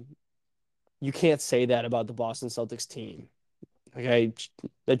um you can't say that about the Boston Celtics team. Okay.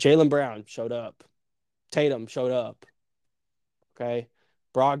 That Jaylen Brown showed up. Tatum showed up. Okay.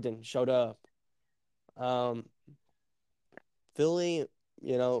 Brogdon showed up. Um Philly,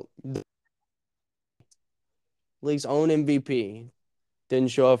 the league's own MVP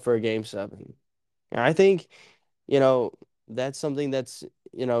didn't show up for a game 7. And I think, you know, that's something that's,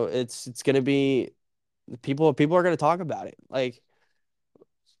 it's gonna be people are gonna talk about it. Like,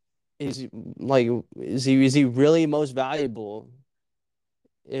 is like is he really most valuable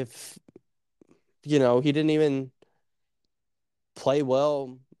if he didn't even play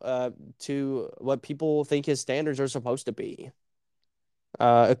well to what people think his standards are supposed to be,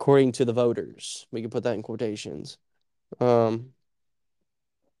 according to the voters. We can put that in quotations. Um,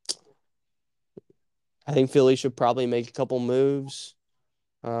 I think Philly should probably make a couple moves.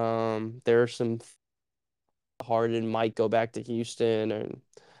 There are some Harden might go back to Houston and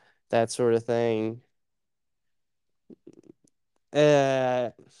that sort of thing. Uh,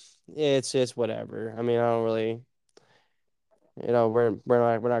 it's whatever. I mean, I don't really,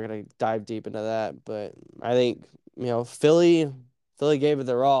 we're not gonna dive deep into that, but I think Philly gave it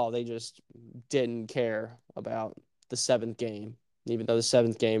their all. They just didn't care about the 7th game, even though the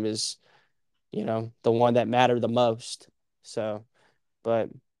 7th game is the one that mattered the most. So, but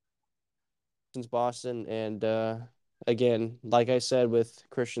since Boston and again, like I said with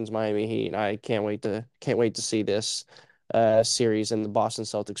Christian's Miami Heat, I can't wait to see this series and the Boston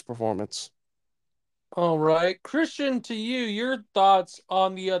Celtics performance. All right, Christian, to you, your thoughts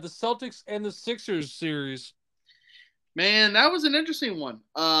on the Celtics and the Sixers series? Man, that was an interesting one.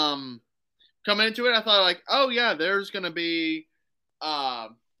 Coming into it, I thought like, oh yeah, there's gonna be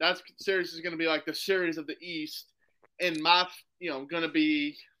that series is gonna be like the series of the East, and my gonna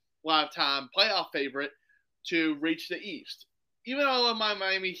be lifetime playoff favorite to reach the East. Even though I love my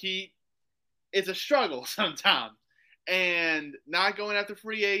Miami Heat, it's a struggle sometimes, and not going after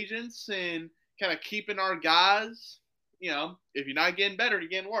free agents and kind of keeping our guys. If you're not getting better, you're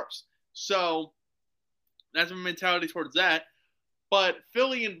getting worse. So that's my mentality towards that. But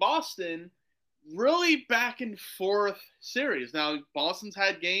Philly and Boston, really back and forth series. Now Boston's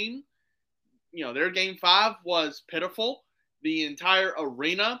had their game 5 was pitiful. The entire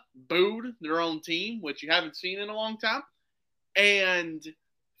arena booed their own team, which you haven't seen in a long time. And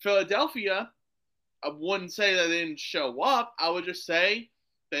Philadelphia, I wouldn't say that they didn't show up. I would just say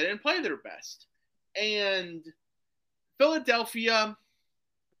they didn't play their best. And Philadelphia,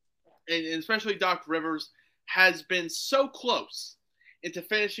 and especially Doc Rivers, has been so close into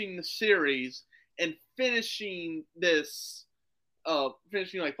finishing the series and finishing this,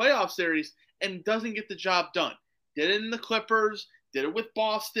 finishing like playoff series, and doesn't get the job done. Did it in the Clippers, did it with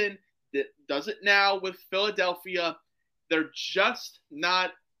Boston, does it now with Philadelphia. They're just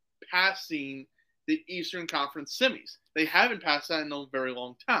not passing the Eastern Conference semis. They haven't passed that in a very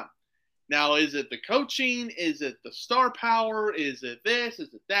long time. Now, is it the coaching? Is it the star power? Is it this?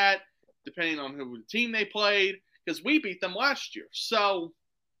 Is it that? Depending on who the team they played. Because we beat them last year. So,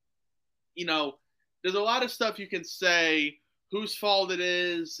 you know, there's a lot of stuff you can say whose fault it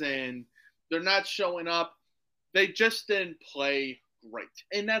is, and they're not showing up. They just didn't play great.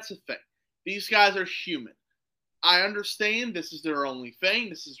 And that's the thing. These guys are human. I understand this is their only thing.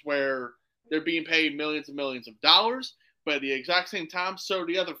 This is where they're being paid millions and millions of dollars. But at the exact same time, so are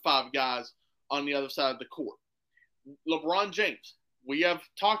the other 5 guys on the other side of the court. LeBron James. We have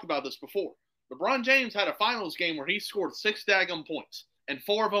talked about this before. LeBron James had a finals game where he scored 6 daggum points. And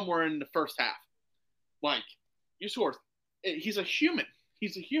 4 of them were in the first half. Like, you scored. He's a human.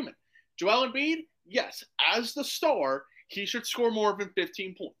 He's a human. Joel Embiid, yes, as the star, he should score more than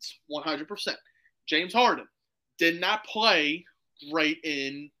 15 points. 100%. James Harden did not play great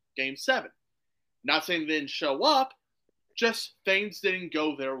in Game 7. Not saying they didn't show up, just things didn't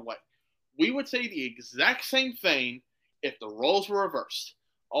go their way. We would say the exact same thing if the roles were reversed.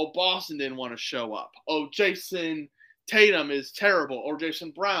 Oh, Boston didn't want to show up. Oh, Jason Tatum is terrible. Or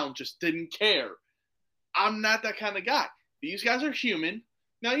Jason Brown just didn't care. I'm not that kind of guy. These guys are human.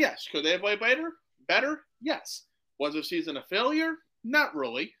 Now, yes, could they have played better? Yes. Was the season a failure? Not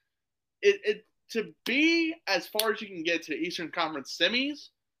really. To be as far as you can get to the Eastern Conference semis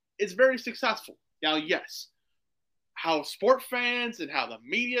is very successful. Now, yes, how sport fans and how the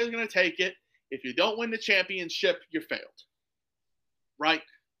media is going to take it, if you don't win the championship, you failed. Right?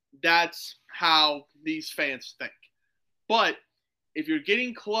 That's how these fans think. But if you're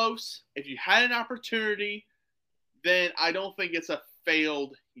getting close, if you had an opportunity, then I don't think it's a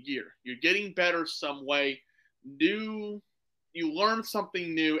failed year. You're getting better some way. You learn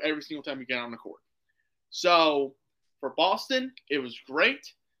something new every single time you get on the court. So for Boston, it was great.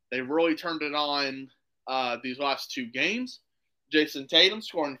 They really turned it on these last 2 games. Jason Tatum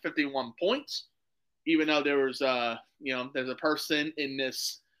scoring 51 points, even though there's a person in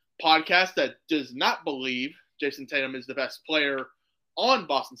this podcast that does not believe Jason Tatum is the best player on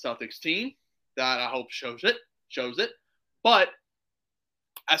Boston Celtics team. That I hope shows it. But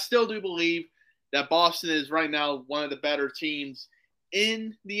I still do believe that Boston is right now one of the better teams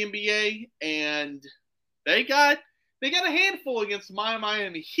in the NBA, and they got a handful against my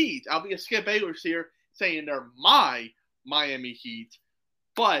Miami Heat. I'll be a Skip Bayless here saying they're my Miami Heat,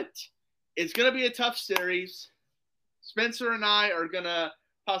 but it's going to be a tough series. Spencer and I are going to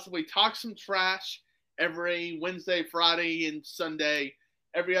possibly talk some trash every Wednesday, Friday, and Sunday,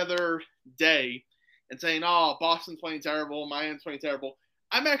 every other day, and saying, oh, Boston's playing terrible, Miami's playing terrible.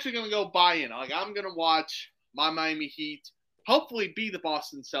 I'm actually going to go buy in. Like, I'm going to watch my Miami Heat hopefully beat the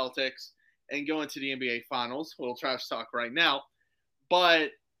Boston Celtics and go into the NBA Finals. A little trash talk right now.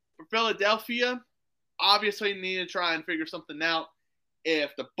 But for Philadelphia, obviously need to try and figure something out.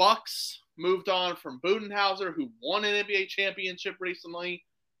 If the Bucks moved on from Budenholzer, who won an NBA championship recently,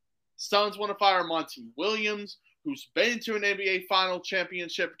 Suns want to fire Monty Williams, who's been to an NBA Final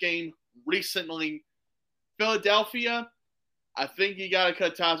championship game recently. Philadelphia, I think you got to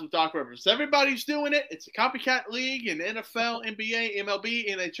cut ties with Doc Rivers. Everybody's doing it. It's a copycat league in NFL, NBA,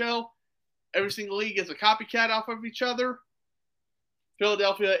 MLB, NHL. Every single league is a copycat off of each other.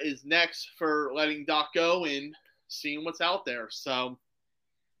 Philadelphia is next for letting Doc go and seeing what's out there. So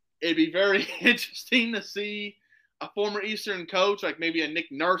it'd be very interesting to see a former Eastern coach, like maybe a Nick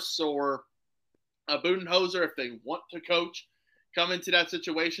Nurse or a Budenholzer, if they want to coach, come into that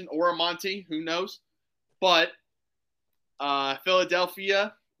situation, or a Monty, who knows. But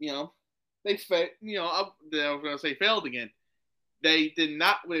Philadelphia, they failed. I was going to say failed again. They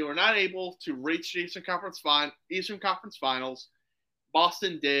were not able to reach the Eastern Conference Finals.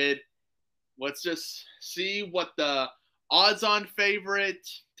 Boston did. Let's just see what the odds-on favorite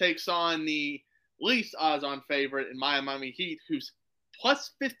takes on the least odds-on favorite in Miami Heat, who's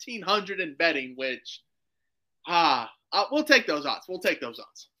plus 1,500 in betting, which, we'll take those odds.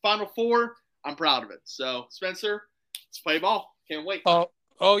 Final Four, I'm proud of it. So, Spencer, let's play ball. Can't wait.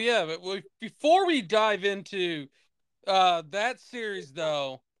 Oh yeah. But before we dive into that series,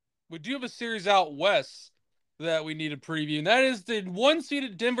 though, we do have a series out west that we need to preview, and that is the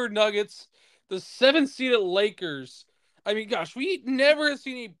 1-seeded Denver Nuggets the 7th seeded Lakers. I mean, gosh, we never have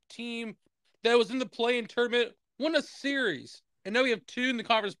seen a team that was in the play-in tournament win a series, and now we have two in the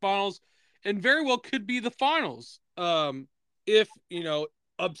conference finals, and very well could be the finals. If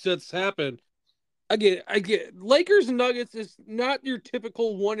upsets happen. Again, I get Lakers and Nuggets is not your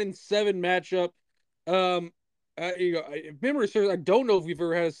typical 1-7 matchup. Um, if memory serves, I don't know if we've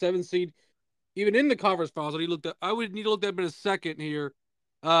ever had a 7 seed even in the conference finals. I would need to look that up in a second here.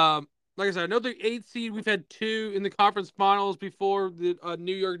 Like I said, I know the 8 seed. We've had two in the conference finals before the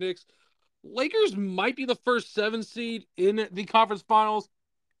New York Knicks. Lakers might be the first 7 seed in the conference finals.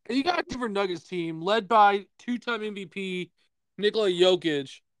 And you got a Denver Nuggets team led by two-time MVP Nikola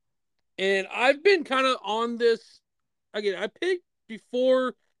Jokic. And I've been kind of on this again. I picked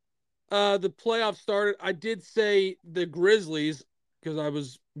before the playoffs started. I did say the Grizzlies because I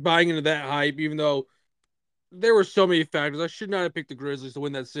was buying into that hype, even though there were so many factors. I should not have picked the Grizzlies to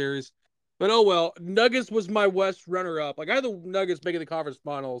win that series. But oh well. Nuggets was my West runner up. Like I had the Nuggets making the conference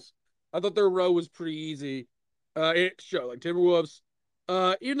finals. I thought their row was pretty easy. It showed like Timberwolves.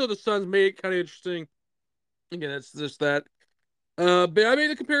 Even though the Suns made it kind of interesting. Again, that's just that. But I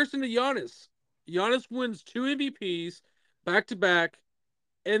made the comparison to Giannis. Giannis wins two MVPs back to back,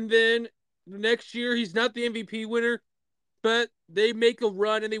 and then the next year he's not the MVP winner, but they make a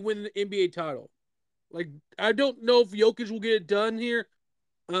run and they win the NBA title. Like I don't know if Jokic will get it done here,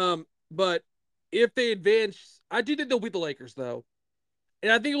 but if they advance, I do think they'll beat the Lakers though,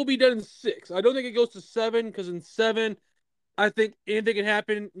 and I think it will be done in 6. I don't think it goes to 7 because in 7, I think anything can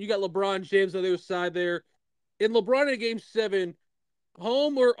happen. You got LeBron James on the other side there. In LeBron in a game 7,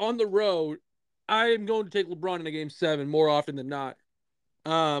 home or on the road, I am going to take LeBron in a game 7 more often than not.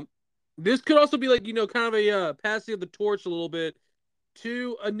 Um, this could also be like kind of a passing of the torch a little bit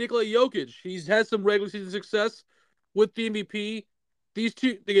to a Nikola Jokic. He's had some regular season success with the MVP. These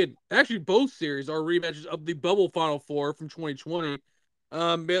two, again, actually both series are rematches of the bubble Final Four from 2020.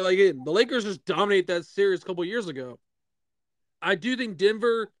 But like again, the Lakers just dominate that series a couple years ago. I do think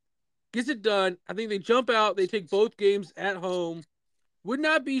Denver gets it done. I think they jump out. They take both games at home. Would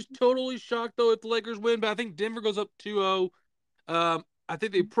not be totally shocked though if the Lakers win, but I think Denver goes up 2-0. I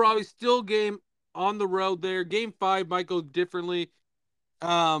think they probably still game on the road there. Game 5 might go differently.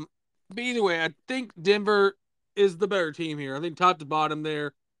 Um, but either way, I think Denver is the better team here. I think top to bottom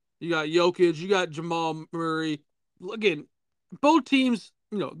there. You got Jokic, you got Jamal Murray. Again, both teams,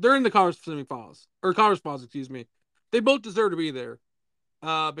 they're in the conference semifinals or conference finals, excuse me. They both deserve to be there.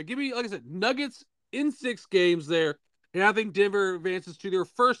 But give me, like I said, Nuggets in 6 games there. And I think Denver advances to their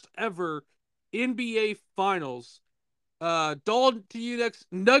first ever NBA Finals. Dalton, to you next.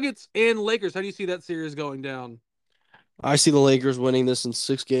 Nuggets and Lakers. How do you see that series going down? I see the Lakers winning this in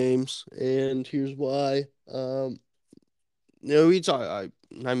 6 games, and here's why. We talk.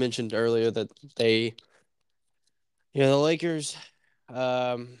 I mentioned earlier that the Lakers,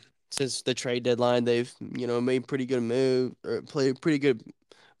 um, since the trade deadline, they've made pretty good move or played pretty good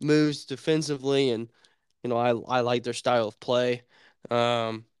moves defensively, and I like their style of play.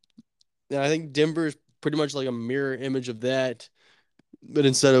 Um, and I think Denver is pretty much like a mirror image of that, but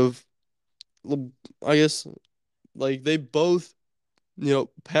instead of, I guess, like they both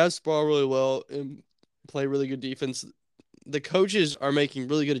pass the ball really well and play really good defense. The coaches are making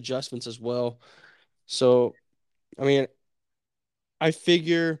really good adjustments as well. So, I mean, I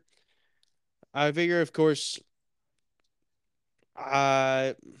figure, of course,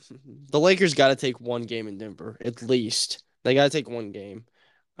 uh, the Lakers got to take one game in Denver at least. They got to take one game,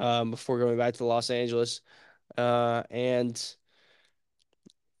 before going back to Los Angeles. And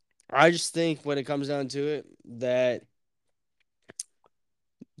I just think when it comes down to it, that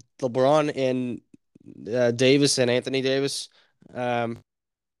LeBron and Davis and Anthony Davis, going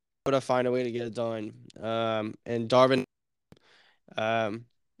to find a way to get it done. And Darvin, um,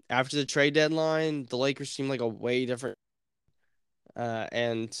 after the trade deadline, the Lakers seem like a way different.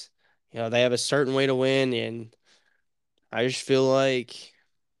 And they have a certain way to win, and I just feel like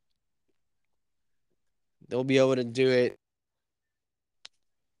they'll be able to do it.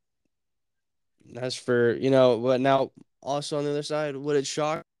 As for but now also on the other side, would it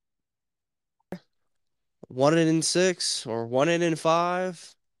shock 1-6 or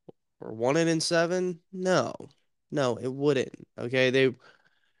 1-5 or 1-7? No, no, it wouldn't. Okay, they were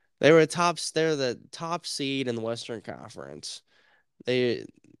they're the top seed in the Western Conference. They,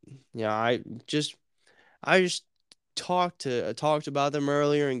 just I just talked about them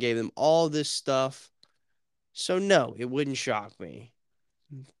earlier and gave them all this stuff. So no, it wouldn't shock me.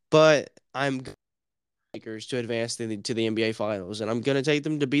 But I'm Lakers to advance to the NBA Finals, and I'm gonna take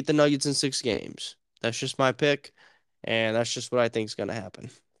them to beat the Nuggets in 6 games. That's just my pick, and that's just what I think is gonna happen.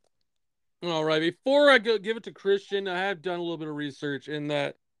 All right. Before I go give it to Christian, I have done a little bit of research in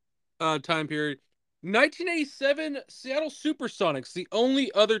that time period. 1987 Seattle Supersonics, the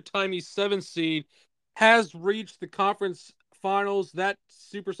only other time a 7 seed has reached the conference finals. That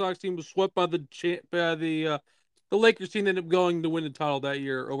Supersonics team was swept by the Lakers team that ended up going to win the title that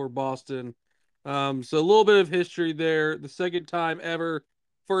year over Boston. So a little bit of history there. The second time ever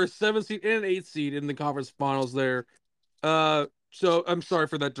for a 7 seed and an 8 seed in the conference finals there. So I'm sorry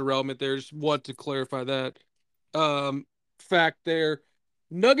for that derailment there. Just want to clarify that fact there.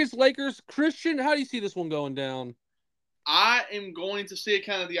 Nuggets Lakers. Christian, how do you see this one going down? I am going to see it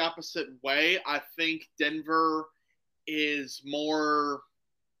kind of the opposite way. I think Denver is more.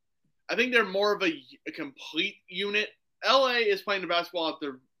 I think they're more of a complete unit. LA is playing the basketball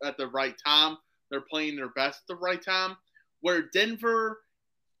at the right time. They're playing their best at the right time. Where Denver,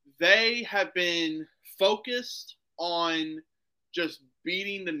 they have been focused on just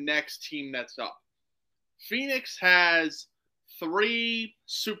beating the next team that's up. Phoenix has 3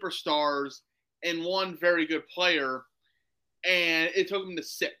 superstars and 1 very good player, and it took them to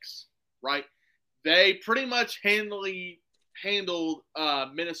 6, right? They pretty much handled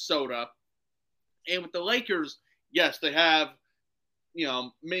Minnesota. And with the Lakers, yes, they have,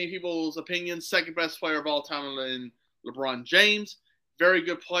 many people's opinions, second best player of all time in LeBron James. Very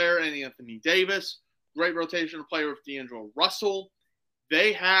good player in Anthony Davis. Great rotational player with D'Angelo Russell.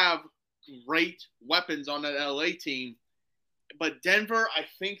 They have great weapons on that LA team. But Denver, I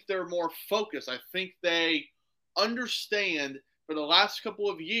think they're more focused. I think they understand for the last couple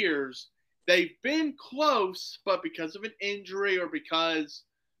of years, they've been close, but because of an injury or because,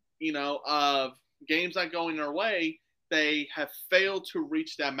 of games not going their way, they have failed to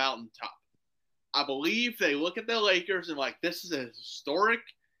reach that mountaintop. I believe they look at the Lakers and like, this is a historic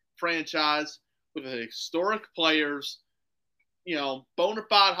franchise with historic players, bona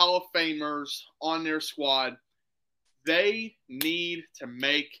fide Hall of Famers on their squad. They need to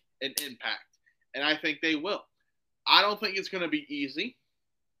make an impact, and I think they will. I don't think it's going to be easy.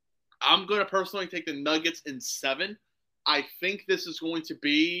 I'm going to personally take the Nuggets in 7. I think this is going to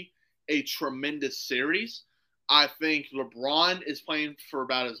be a tremendous series. I think LeBron is playing for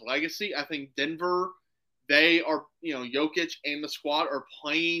about his legacy. I think Denver, they are, Jokic and the squad are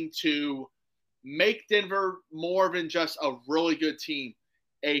playing to make Denver more than just a really good team,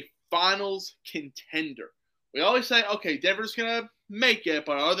 a finals contender. We always say, okay, Denver's going to make it,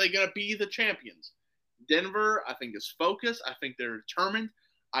 but are they going to be the champions? Denver, I think, is focused. I think they're determined.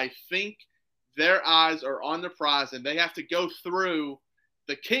 I think their eyes are on the prize, and they have to go through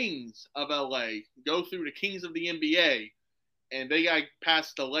the Kings of LA, go through the Kings of the NBA, and they got to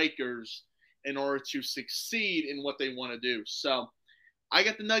pass the Lakers in order to succeed in what they want to do. So I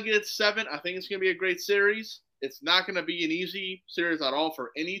got the Nuggets 7. I think it's going to be a great series. It's not going to be an easy series at all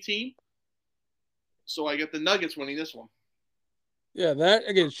for any team. So I get the Nuggets winning this one. Yeah, that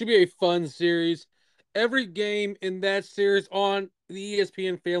again should be a fun series. Every game in that series on the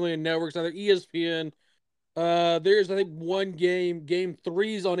ESPN family of networks, either ESPN. There's I think one game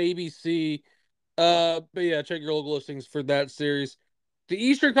 3's on ABC. But yeah, check your local listings for that series. The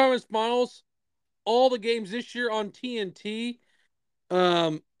Eastern Conference Finals, all the games this year on TNT.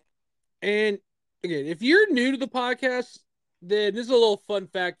 And again, if you're new to the podcast, then this is a little fun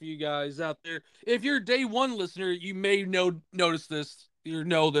fact for you guys out there. If you're a day one listener, you may notice this or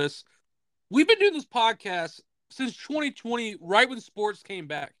know this. We've been doing this podcast since 2020, right when sports came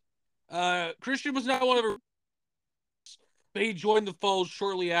back. Christian was not one of our, but he joined the fold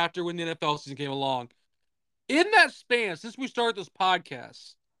shortly after when the NFL season came along. In that span, since we started this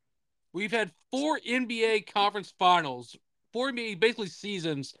podcast, we've had 4 NBA conference finals, 4 NBA basically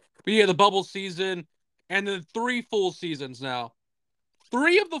seasons. We had the bubble season and then 3 full seasons now.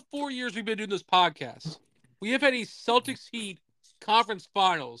 3 of the 4 years we've been doing this podcast, we have had a Celtics Heat conference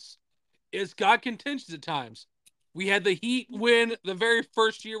finals. It's got contentious at times. We had the Heat win the very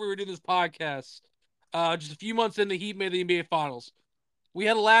first year we were doing this podcast. Just a few months in, the Heat made the NBA Finals. We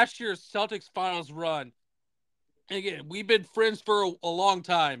had last year's Celtics Finals run. And again, we've been friends for a long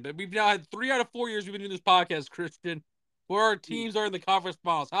time, but we've now had 3 out of 4 years we've been doing this podcast, Christian, where our teams are in the conference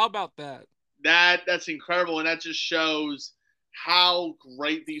finals. How about that? That's incredible, and that just shows how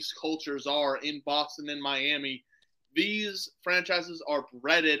great these cultures are in Boston and Miami. These franchises are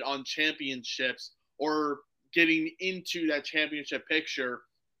breaded on championships or getting into that championship picture.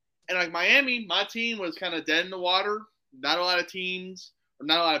 And like Miami, my team was kind of dead in the water. Not a lot of teams or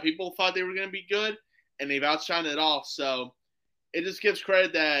not a lot of people thought they were going to be good, and they've outshined it all. So it just gives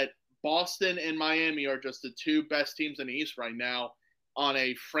credit that Boston and Miami are just the 2 best teams in the East right now on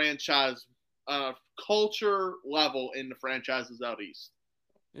a franchise culture level in the franchises out East.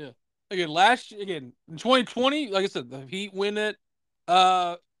 Yeah. again in 2020, like I said, the Heat win it.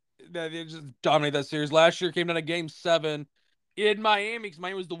 They just dominate that series. Last year came down to Game 7 in Miami because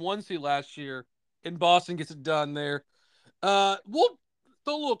Miami was the 1 seed last year, and Boston gets it done there. We'll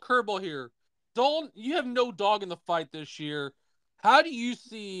throw a little curveball here. Dalton, you have no dog in the fight this year. How do you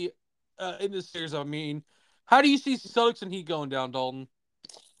see in this series? I mean, how do you see Celtics and Heat going down, Dalton?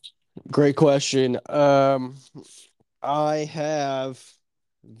 Great question. I have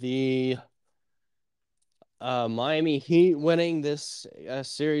the Miami Heat winning this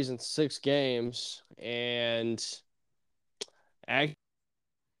series in 6 games, and I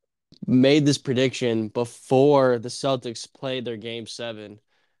made this prediction before the Celtics played their game 7.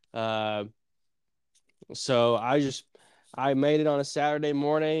 Uh, so I made it on a Saturday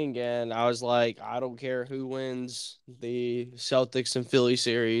morning, and I was like, I don't care who wins the Celtics and Philly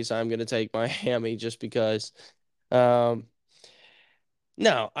series, I'm gonna take Miami just because. Um,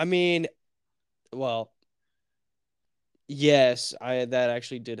 no, I mean, well, yes, I that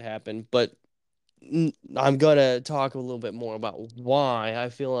actually did happen, but I'm gonna talk a little bit more about why I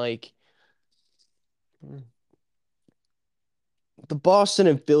feel like the Boston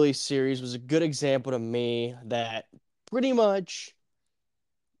and Philly series was a good example to me that pretty much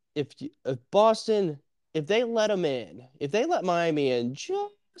if Boston, if they let them in, if they let Miami in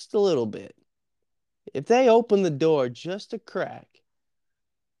just a little bit, if they open the door just a crack,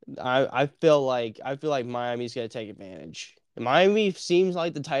 I feel like Miami's gonna take advantage. Miami seems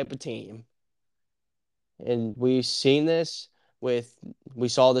like the type of team, and with we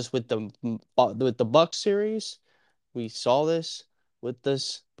saw this with the Bucks series. We saw this with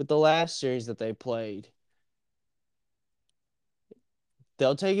the last series that they played.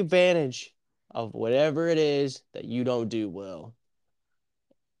 They'll take advantage of whatever it is that you don't do well.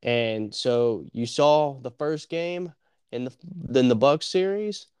 And so you saw the first game in the Bucks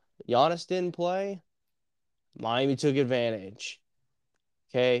series. Giannis didn't play. Miami took advantage.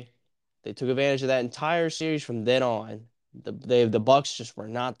 Okay, they took advantage of that entire series from then on. The Bucks just were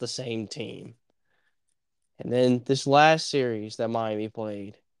not the same team. And then this last series that Miami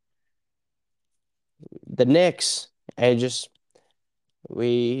played, the Knicks, and just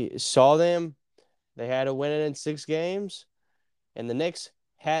we saw them. They had to win it in 6 games, and the Knicks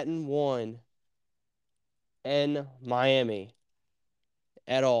hadn't won in Miami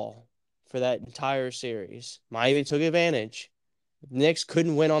at all for that entire series. Miami took advantage. The Knicks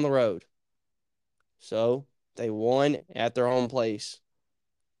couldn't win on the road, so they won at their home place.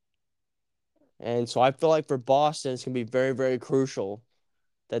 And so I feel like for Boston, it's going to be very, very crucial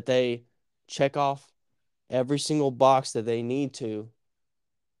that they check off every single box that they need to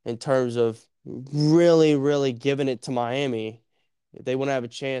in terms of really, really giving it to Miami if they want to have a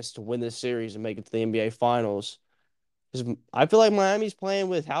chance to win this series and make it to the NBA Finals. Because I feel like Miami's playing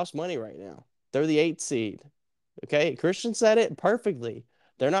with house money right now. They're the 8th seed. Okay, Christian said it perfectly.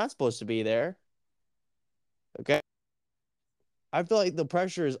 They're not supposed to be there. Okay, I feel like the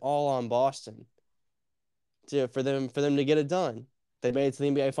pressure is all on Boston for them to get it done. They made it to the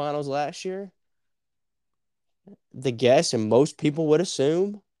NBA Finals last year. The guess, and most people would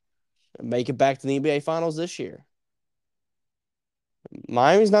assume, make it back to the NBA Finals this year.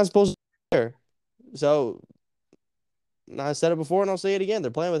 Miami's not supposed to be there. So I said it before and I'll say it again.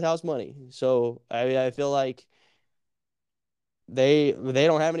 They're playing with house money. So I feel like they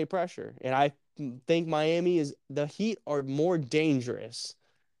don't have any pressure. And I think the Heat are more dangerous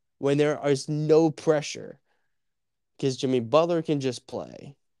when there is no pressure. Because Jimmy Butler can just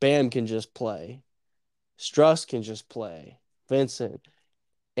play. Bam can just play. Struss can just play. Vincent.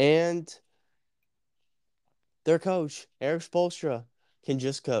 And their coach, Eric Spoelstra, can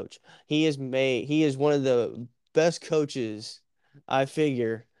just coach. He is one of the best coaches, I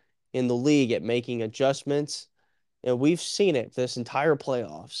figure, in the league at making adjustments. And we've seen it this entire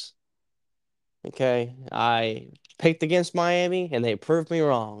playoffs. Okay. I picked against Miami and they proved me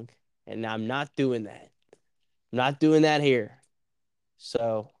wrong. And I'm not doing that. I'm not doing that here.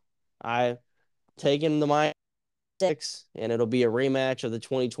 So I taken the Miami six, and it'll be a rematch of the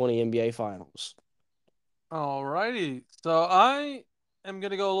 2020 NBA Finals. All righty. So I am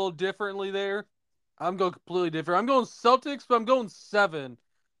gonna go a little differently there. I'm going completely different. I'm going Celtics, but I'm going 7.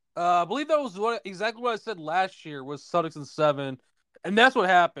 I believe that was exactly what I said last year was Celtics in 7, and that's what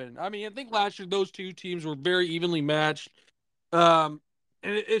happened. I mean, I think last year those two teams were very evenly matched. And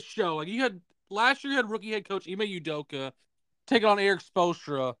it showed. Like you had last year, you had rookie head coach Ime Udoka taking on Eric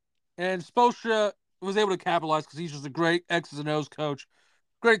Spoelstra, and Spoelstra was able to capitalize because he's just a great X's and O's coach,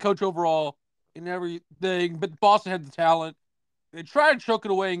 great coach overall in everything. But Boston had the talent. They tried to choke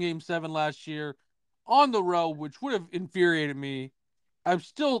it away in Game 7 last year on the road, which would have infuriated me. I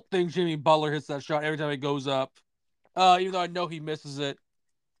still think Jimmy Butler hits that shot every time it goes up, even though I know he misses it.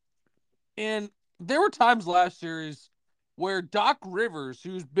 And there were times last series where Doc Rivers,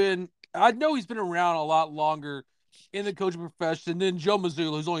 I know he's been around a lot longer in the coaching profession than Joe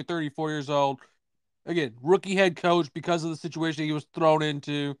Mazzulla, who's only 34 years old. Again, rookie head coach because of the situation he was thrown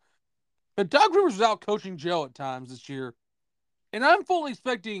into. But Doc Rivers was out coaching Joe at times this year. And I'm fully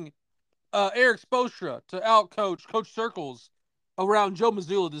expecting Eric Spoelstra to out Coach Circles around Joe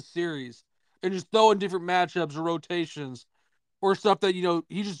Mazzulla this series and just throw in different matchups or rotations or stuff that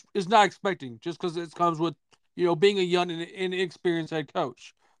he just is not expecting just because it comes with being a young and inexperienced head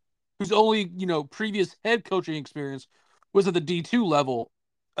coach whose only previous head coaching experience was at the D2 level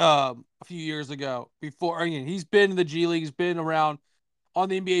a few years ago. Before again, he's been in the G League, he's been around on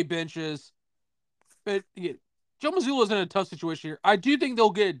the NBA benches, but again, Joe Mazzulla is in a tough situation here. I do think they'll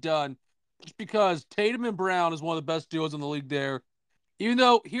get it done just because Tatum and Brown is one of the best duos in the league there. Even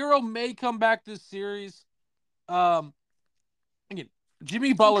though Hero may come back this series, um, again,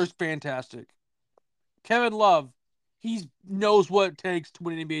 Jimmy Butler's fantastic. Kevin Love, he knows what it takes to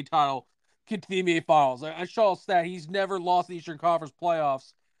win an NBA title, get to the NBA Finals. I saw a stat. He's never lost the Eastern Conference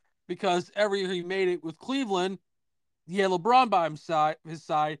playoffs because every year he made it with Cleveland, he had LeBron by his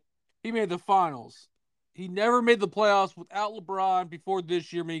side. He made the finals. He never made the playoffs without LeBron before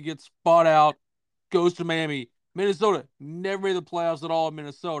this year when he gets bought out, goes to Miami. Minnesota never made the playoffs at all in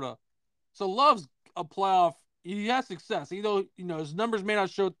Minnesota. So Love's a playoff. He has success. Even though his numbers may not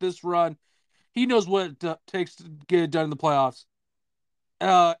show it this run, he knows what it takes to get it done in the playoffs.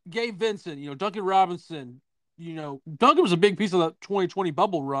 Gabe Vincent, Duncan Robinson, Duncan was a big piece of the 2020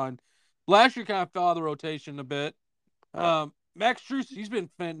 bubble run. Last year kind of fell out of the rotation a bit. Max Strus, he's been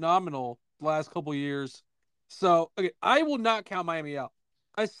phenomenal the last couple of years. So, okay, I will not count Miami out.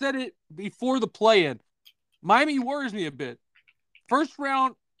 I said it before the play-in. Miami worries me a bit. First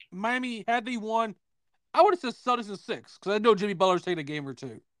round, Miami, had they won, I would have said Celtics in 6 because I know Jimmy Butler's taking a game or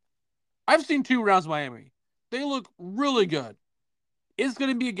two. I've seen 2 rounds of Miami. They look really good. It's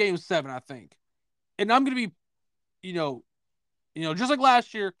going to be a game 7, I think. And I'm going to be, just like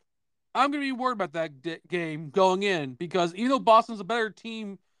last year, I'm going to be worried about that game going in because even though Boston's a better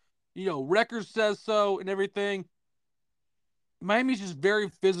team, record says so and everything, Miami's just very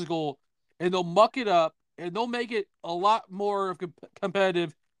physical and they'll muck it up and they'll make it a lot more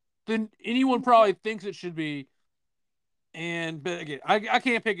competitive than anyone probably thinks it should be. But again, I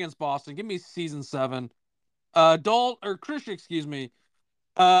can't pick against Boston. Give me season 7. Christian, excuse me.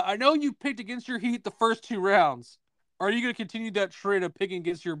 I know you picked against your Heat the first 2 rounds. Are you going to continue that trend of picking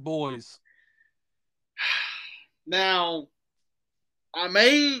against your boys? Now, I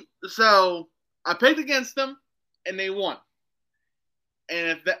picked against them and they won.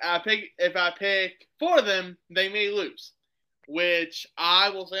 And if I pick for them, they may lose, which I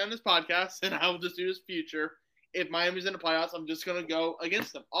will say on this podcast, and I will just do this future. If Miami's in the playoffs, I'm just gonna go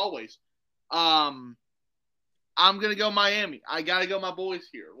against them always. I'm gonna go Miami. I gotta go my boys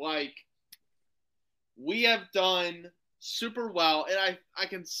here. Like, we have done super well, and I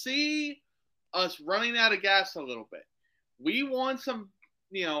can see us running out of gas a little bit. We won some,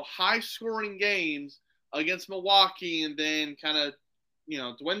 high scoring games against Milwaukee, and then kind of,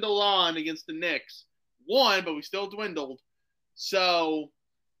 dwindle on against the Knicks. Won, but we still dwindled. So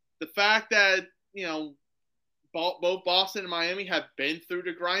the fact that, both Boston and Miami have been through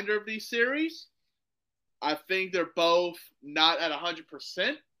the grinder of these series, I think they're both not at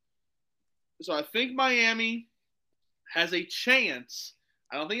 100%. So I think Miami has a chance.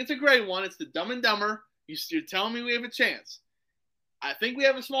 I don't think it's a great one. It's the Dumb and Dumber. You're telling me we have a chance. I think we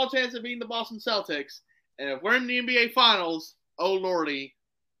have a small chance of beating the Boston Celtics. And if we're in the NBA Finals, oh lordy,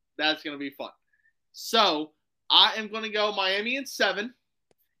 that's going to be fun. So I am going to go Miami in 7.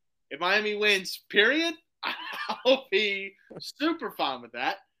 If Miami wins, period, I'll be super fine with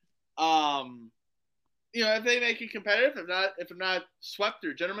that. If they make it competitive, if I'm not swept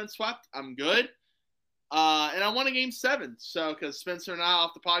or gentlemen swept, I'm good. And I want a game 7. So, because Spencer and I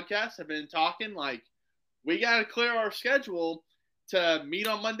off the podcast have been talking, like, we got to clear our schedule to meet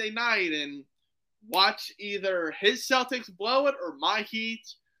on Monday night and watch either his Celtics blow it or my Heat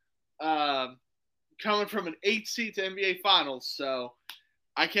coming from an 8 seed to NBA Finals. So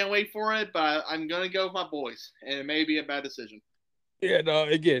I can't wait for it, but I'm going to go with my boys, and it may be a bad decision. Yeah, no,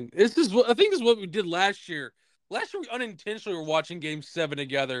 again, I think this is what we did last year. Last year, we unintentionally were watching Game 7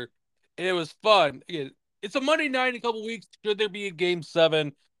 together, and it was fun. Again, it's a Monday night in a couple weeks. Should there be a Game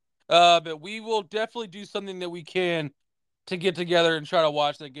 7? But we will definitely do something that we can to get together and try to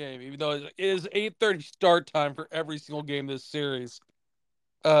watch that game, even though it is 8:30 start time for every single game this series.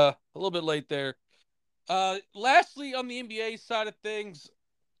 A little bit late there. Lastly, on the NBA side of things,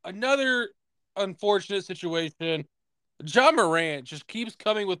 another unfortunate situation. John Morant just keeps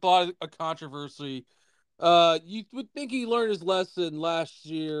coming with a lot of controversy. You would think he learned his lesson last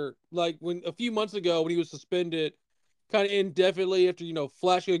year, like when a few months ago when he was suspended, kind of indefinitely after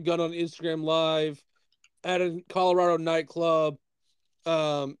flashing a gun on Instagram Live at a Colorado nightclub.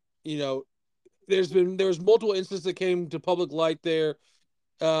 Um, you know, there was multiple instances that came to public light there.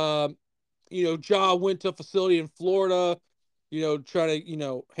 Um, Ja went to a facility in Florida, trying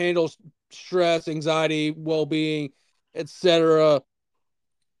to handle stress, anxiety, well being, etc.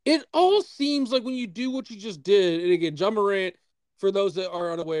 It all seems like when you do what you just did, and again, John Morant, for those that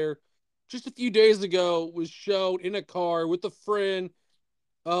are unaware, just a few days ago was shown in a car with a friend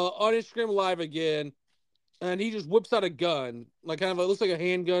on Instagram Live again, and he just whips out a gun, like kind of it looks like a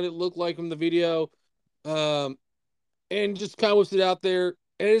handgun. It looked like from the video, um, and just kind of whips it out there.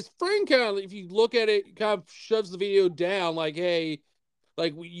 And his friend kind of, if you look at it, kind of shoves the video down, like, "Hey,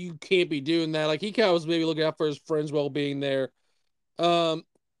 like you can't be doing that." Like he kind of was maybe looking out for his friend's well being there. Um,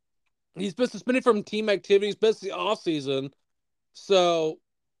 he's been suspended from team activities, best the off season, so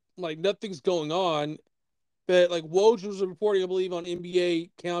like nothing's going on. But like Woj was reporting, I believe, on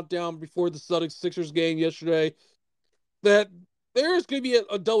NBA Countdown before the Celtics Sixers game yesterday that there's going to be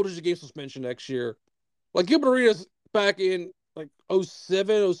a double-digit game suspension next year. Like Gilbert Arenas back in like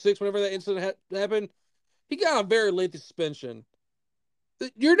 '07, '06, whenever that incident happened, he got a very lengthy suspension.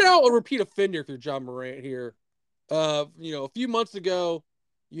 You're now a repeat offender if you're John Morant here. A few months ago,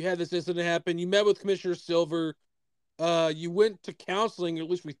 you had this incident happen. You met with Commissioner Silver. You went to counseling, at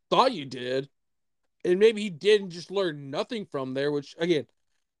least we thought you did. And maybe he did and just learn nothing from there, which, again,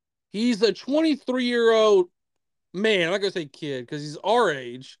 he's a 23-year-old man. I'm not going to say kid because he's our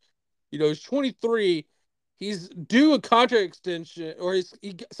age. He's 23. He's due a contract extension, or he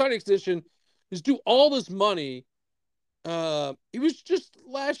signed an extension. He's due all this money. He was just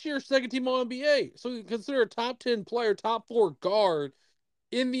last year second team All NBA, so you consider a top 10 player, top 4 guard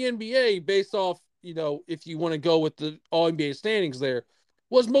in the NBA based off if you want to go with the All NBA standings. There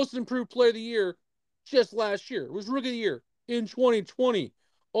was most improved player of the year just last year. It was rookie of the year in 2020,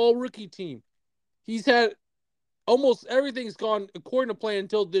 all rookie team. He's had almost everything's gone according to plan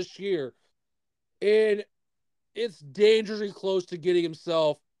until this year, and it's dangerously close to getting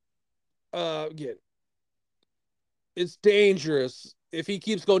himself. Again, it's dangerous if he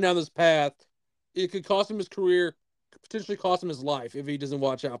keeps going down this path. It could cost him his career, potentially cost him his life if he doesn't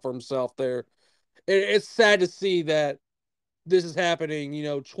watch out for himself there. And it's sad to see that this is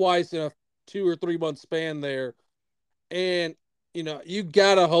happening, twice in a 2 or 3 month span there. And, you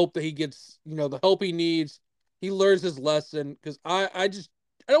gotta hope that he gets, the help he needs. He learns his lesson because I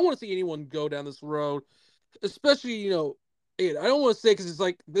don't want to see anyone go down this road, especially, I don't want to say because it's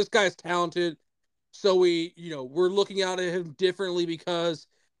like this guy's talented. So we're looking at him differently because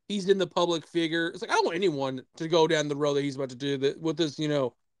he's in the public figure. It's like I don't want anyone to go down the road that he's about to do that with this,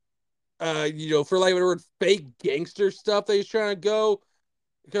 for like whatever fake gangster stuff that he's trying to go.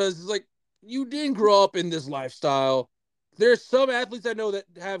 Because it's like you didn't grow up in this lifestyle. There's some athletes I know that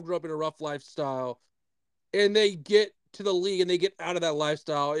have grew up in a rough lifestyle, and they get to the league and they get out of that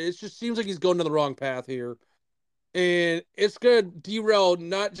lifestyle. It just seems like he's going down the wrong path here, and it's gonna derail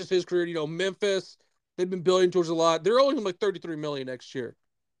not just his career. Memphis, they've been building towards a lot. They're owing him like 33 million next year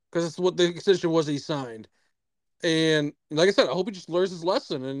because that's what the extension was he signed. And like I said, I hope he just learns his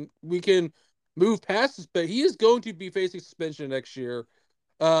lesson and we can move past this. But he is going to be facing suspension next year,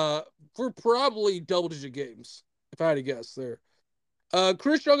 uh, for probably double-digit games, if I had to guess there.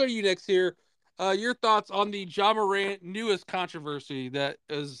 Chris, I'll go to you next here. Your thoughts on the Ja Morant newest controversy that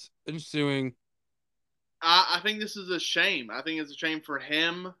is ensuing? I think this is a shame. I think it's a shame for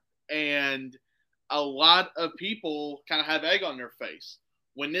him, and a lot of people kind of have egg on their face.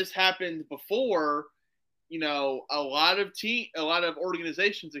 When this happened before, a lot of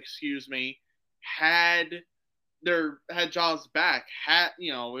organizations, excuse me, had had Jaws back.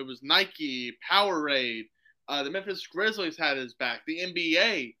 It was Nike, Powerade, the Memphis Grizzlies had his back. The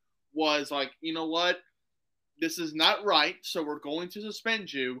NBA was like, you know what, this is not right, so we're going to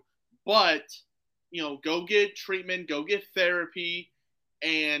suspend you, but go get treatment, go get therapy,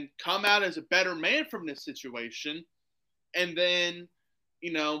 and come out as a better man from this situation. And then,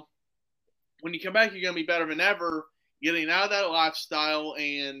 you know, when you come back, you're going to be better than ever, getting out of that lifestyle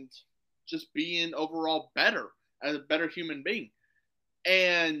and just being overall better as a better human being.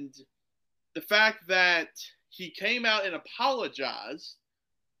 And the fact that he came out and apologized,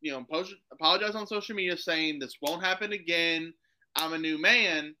 apologized on social media saying this won't happen again, I'm a new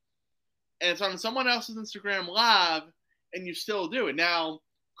man, and it's on someone else's Instagram live, and you still do it. Now,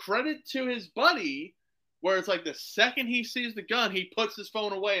 credit to his buddy Where it's like the second he sees the gun, he puts his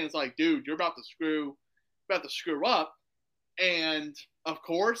phone away and it's like, dude, you're about to screw up. And of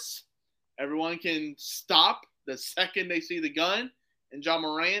course, everyone can stop the second they see the gun and Ja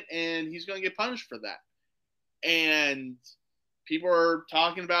Morant, and he's going to get punished for that. And people are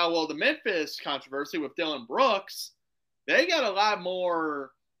talking about, well, the Memphis controversy with Dylan Brooks, they got a lot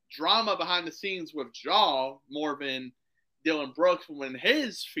more drama behind the scenes with Ja more than Dylan Brooks when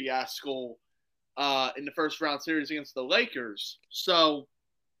his fiasco in the first round series against the Lakers. So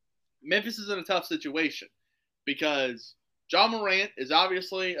Memphis is in a tough situation because Ja Morant is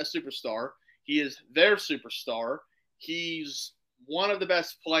obviously a superstar. He is their superstar. He's one of the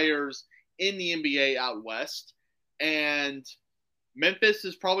best players in the NBA out west. And Memphis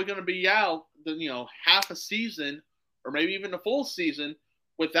is probably going to be out, half a season or maybe even a full season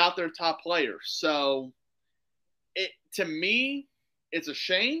without their top player. So, to me, it's a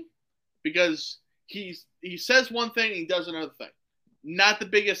shame because he says one thing and he does another thing. Not the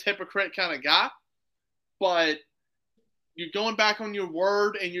biggest hypocrite kind of guy, but you're going back on your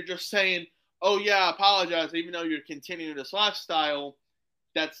word and you're just saying, oh, yeah, I apologize, even though you're continuing this lifestyle.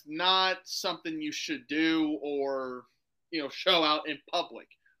 That's not something you should do or, show out in public.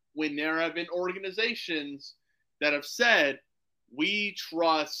 When there have been organizations that have said, we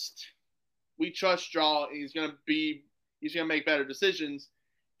trust Ja, and he's gonna make better decisions,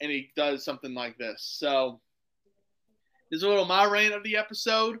 and he does something like this. So this is a little my rant of the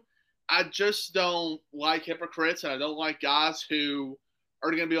episode. I just don't like hypocrites, and I don't like guys who are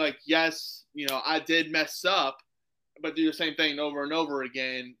going to be like, yes, I did mess up, but do the same thing over and over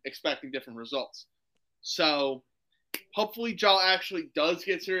again, expecting different results. So hopefully Ja actually does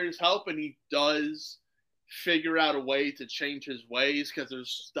get serious help, and he does figure out a way to change his ways, because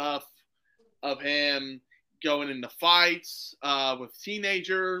there's stuff of him going into fights with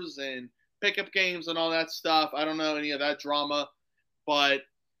teenagers and pickup games and all that stuff. I don't know any of that drama, but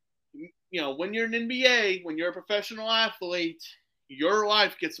when you're an NBA, when you're a professional athlete, your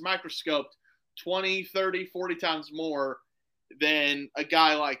life gets microscoped 20, 30, 40 times more than a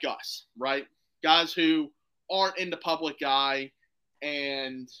guy like us, right? Guys who aren't in the public eye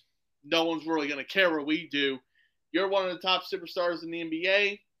and no one's really going to care what we do. You're one of the top superstars in the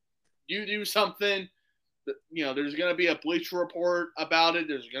NBA. You do something, there's going to be a Bleacher Report about it.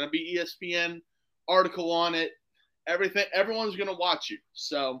 There's going to be ESPN article on it. Everyone's going to watch you.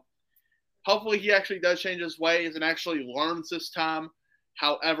 So hopefully he actually does change his ways and actually learns this time,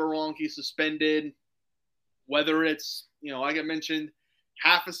 however long he's suspended, whether it's, like I mentioned,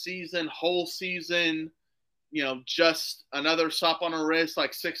 half a season, whole season, just another slap on the wrist,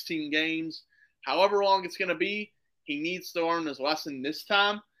 like 16 games, however long it's going to be, he needs to learn his lesson this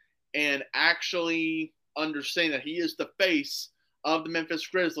time and actually understand that he is the face of the Memphis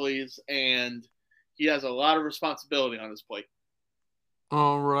Grizzlies and he has a lot of responsibility on his plate.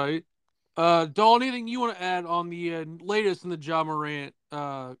 All right. Dawn, anything you want to add on the latest in the Ja Morant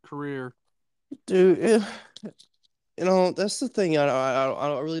career? Dude, that's the thing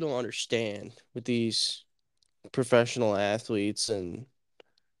I really don't understand with these professional athletes and,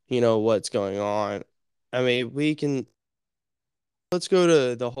 what's going on. I mean, let's go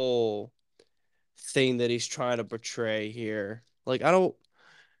to the whole thing that he's trying to portray here. Like, I don't,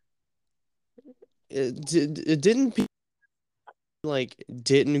 it didn't like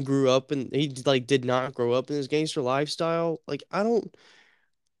didn't grew up and he like did not grow up in this gangster lifestyle. Like, I don't,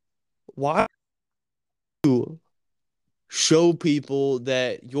 why you show people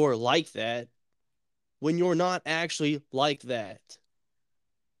that you're like that when you're not actually like that?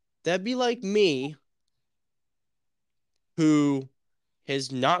 That'd be like me, who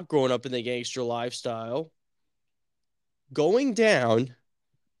has not grown up in the gangster lifestyle, going down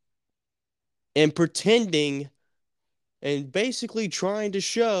and pretending and basically trying to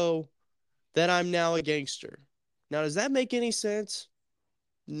show that I'm now a gangster. Now, does that make any sense?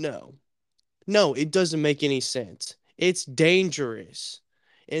 No. No, it doesn't make any sense. It's dangerous.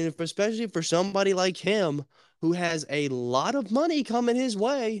 And especially for somebody like him who has a lot of money coming his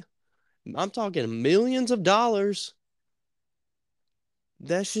way, I'm talking millions of dollars.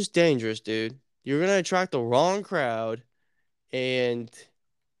 That's just dangerous, dude. You're going to attract the wrong crowd, and,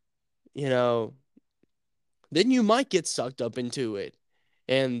 you know, then you might get sucked up into it.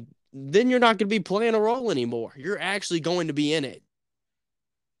 And then you're not going to be playing a role anymore. You're actually going to be in it.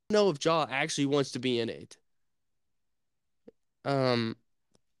 I don't know if Ja actually wants to be in it. Um,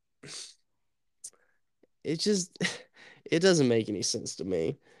 it just it doesn't make any sense to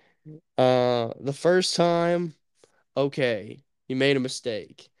me. The first time, okay, you made a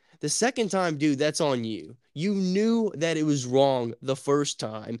mistake. The second time, dude, that's on you. You knew that it was wrong the first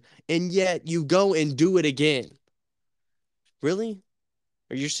time, and yet you go and do it again. Really?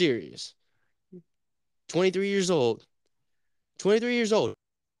 Are you serious? 23 years old. 23 years old.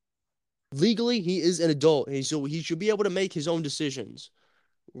 Legally, he is an adult, and so he should be able to make his own decisions,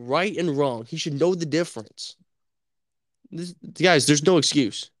 right and wrong. He should know the difference. Guys, there's no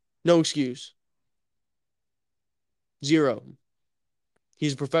excuse. No excuse. Zero.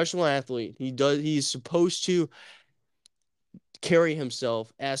 He's a professional athlete. He's supposed to carry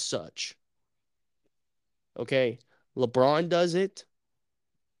himself as such. Okay? LeBron does it.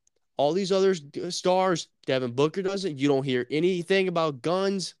 All these other stars, Devin Booker does it. You don't hear anything about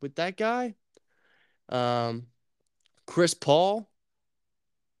guns with that guy. Um, Chris Paul,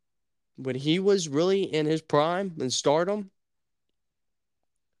 when he was really in his prime and stardom,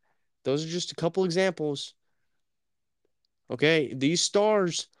 those are just a couple examples. Okay, these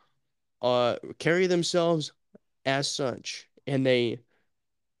stars carry themselves as such, and they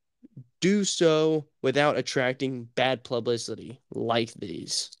do so without attracting bad publicity like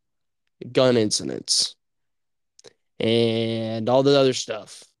these gun incidents and all the other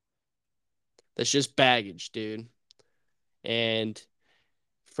stuff. That's just baggage, dude. And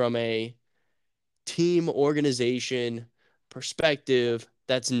from a team organization perspective,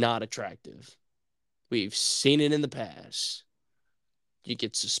 that's not attractive. We've seen it in the past. You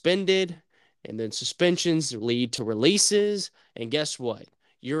get suspended, and then suspensions lead to releases. And guess what?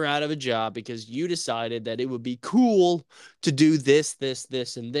 You're out of a job because you decided that it would be cool to do this, this,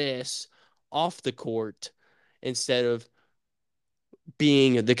 this, and this off the court instead of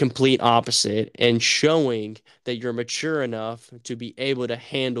being the complete opposite and showing that you're mature enough to be able to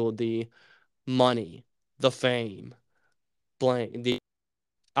handle the money, the fame, blank, the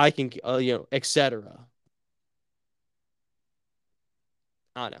I can, etc.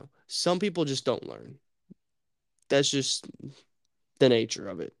 I don't know. Some people just don't learn. That's just the nature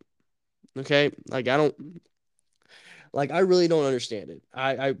of it. Okay. I really don't understand it.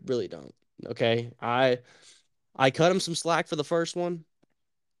 I really don't. Okay. I cut him some slack for the first one,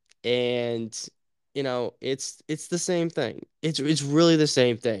 and it's the same thing. It's really the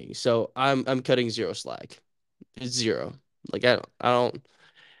same thing. So I'm cutting zero slack. It's zero. Like I don't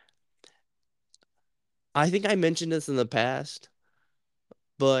I think I mentioned this in the past,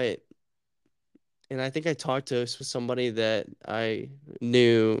 but and I think I talked to somebody that I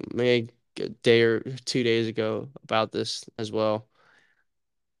knew maybe a day or 2 days ago about this as well.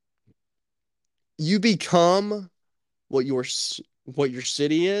 You become what your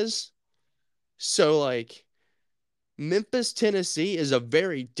city is. So like Memphis, Tennessee is a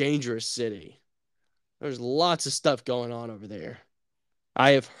very dangerous city. There's lots of stuff going on over there.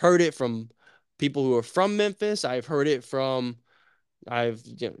 I have heard it from people who are from Memphis. I've looked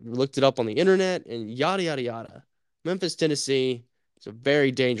it up on the internet and yada yada yada. Memphis, Tennessee is a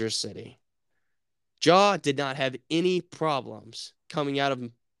very dangerous city. Ja did not have any problems coming out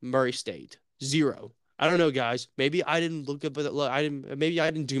of Murray State. Zero. I don't know, guys. Maybe I didn't look up. I didn't. Maybe I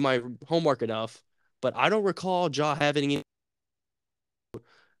didn't do my homework enough. But I don't recall Ja having any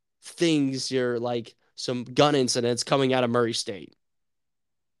things here like some gun incidents coming out of Murray State.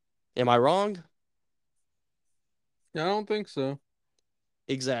 Am I wrong? I don't think so.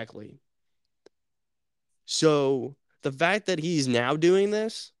 Exactly. So the fact that he's now doing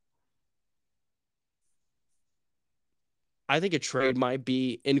this, I think a trade might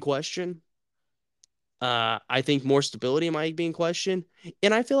be in question. I think more stability might be in question,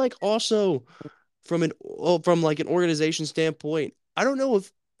 and I feel like also from like an organization standpoint, I don't know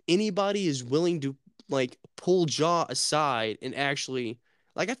if anybody is willing to like pull Jaw aside and actually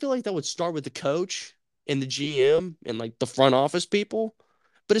like I feel like that would start with the coach and the GM and like the front office people.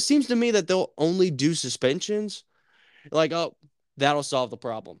 But it seems to me that they'll only do suspensions. Like, oh, that'll solve the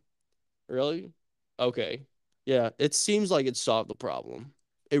problem. Really? Okay. Yeah, it seems like it solved the problem.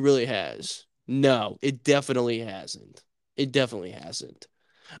 It really has. No, it definitely hasn't. It definitely hasn't.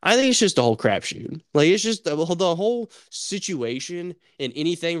 I think it's just a whole crapshoot. Like it's just the whole situation and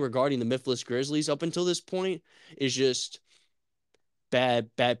anything regarding the Memphis Grizzlies up until this point is just bad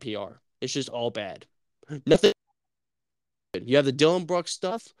PR. It's just all bad. Nothing good. You have the Dylan Brooks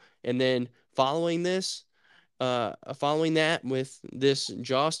stuff, and then following that with this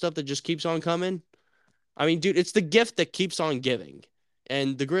Jaw stuff that just keeps on coming. I mean, dude, it's the gift that keeps on giving.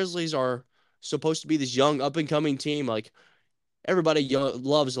 And the Grizzlies are supposed to be this young up and coming team. Like everybody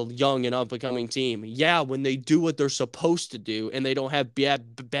loves a young and up and coming team. Yeah, when they do what they're supposed to do and they don't have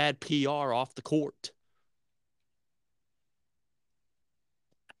bad PR off the court.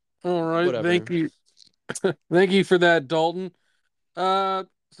 All right, Whatever. thank you, thank you for that, Dalton. Uh,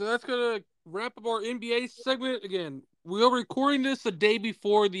 So that's gonna wrap up our NBA segment. Again, we are recording this the day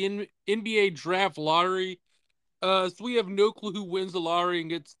before the NBA draft lottery. So we have no clue who wins the lottery and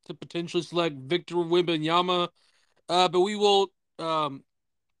gets to potentially select Victor Wembanyama. But um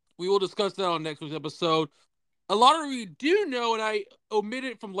we will discuss that on next week's episode. A lottery we do know, and I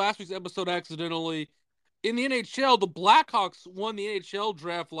omitted from last week's episode accidentally. In the NHL, the Blackhawks won the NHL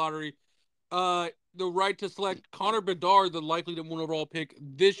draft lottery. The right to select Connor Bedard, the likely number one overall pick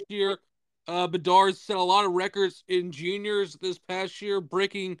this year. Bedard set a lot of records in juniors this past year,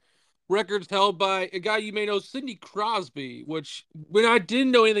 breaking records held by a guy you may know, Sidney Crosby. Which, when I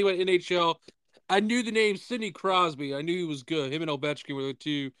didn't know anything about NHL, I knew the name Sidney Crosby. I knew he was good. Him and Ovechkin were the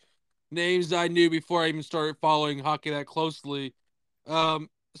two names I knew before I even started following hockey that closely. So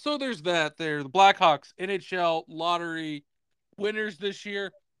there's that. There, the Blackhawks NHL lottery winners this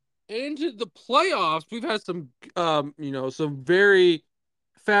year. Into the playoffs, we've had some very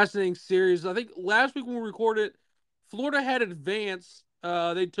fascinating series. I think last week when we recorded, Florida had advanced.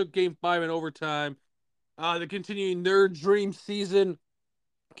 They took Game 5 in overtime. They're continuing their dream season.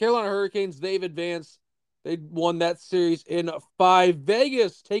 Carolina Hurricanes, they've advanced. They won that series in 5.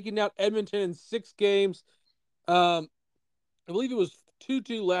 Vegas taking out Edmonton in 6 games. I believe it was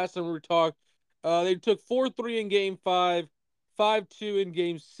 2-2 last time we talked. They took 4-3 in Game 5, 5-2 in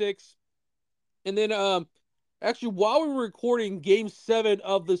Game 6. And then actually while we were recording, Game 7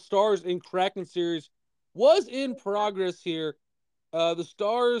 of the Stars and Kraken series was in progress here. The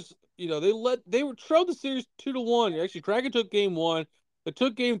Stars, they were trailed the series 2-1. Actually, Kraken took Game 1. They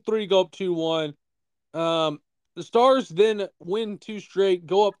took Game 3 to go up 2-1. The Stars then win 2 straight,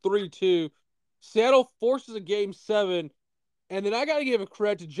 go up 3-2. Seattle forces a Game 7. And then I got to give a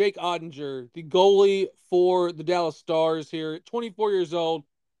credit to Jake Ottinger, the goalie for the Dallas Stars here, 24 years old.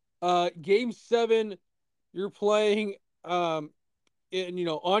 Game 7, you're playing on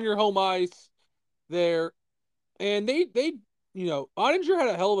your home ice there. And Ottinger had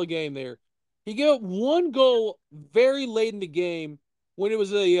a hell of a game there. He gave up 1 goal very late in the game when it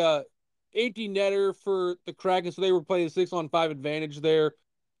was a empty netter for the Kraken, so they were playing a 6-on-5 advantage there,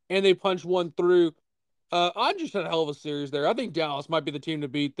 and they punched one through. Ottinger's had a hell of a series there. I think Dallas might be the team to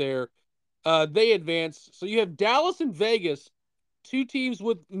beat there. They advanced. So you have Dallas and Vegas, two teams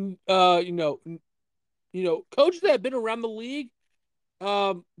with coaches that have been around the league,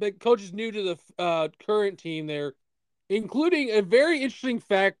 but coaches new to the current team there, including a very interesting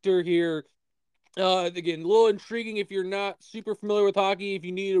factor here. Again, a little intriguing if you're not super familiar with hockey. If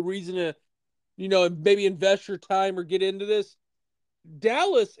you need a reason to, maybe invest your time or get into this,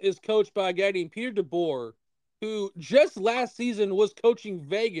 Dallas is coached by a guy named Peter DeBoer, who just last season was coaching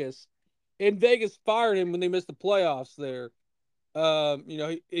Vegas, and Vegas fired him when they missed the playoffs there.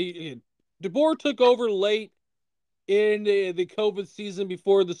 DeBoer took over late in the COVID season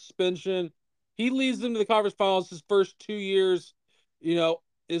before the suspension. He leads them to the conference finals his first 2 years.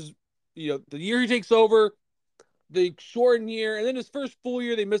 Is the year he takes over, the shortened year, and then his first full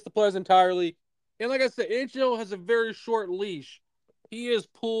year they missed the playoffs entirely. And like I said, NHL has a very short leash. He's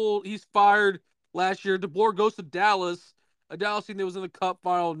fired last year. DeBoer goes to Dallas, a Dallas team that was in the Cup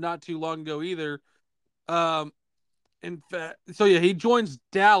final not too long ago either. Um, in fact, so yeah, he joins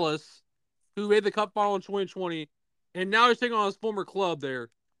Dallas, who made the Cup final in 2020, and now he's taking on his former club there.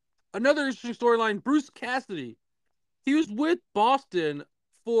 Another interesting storyline: Bruce Cassidy. He was with Boston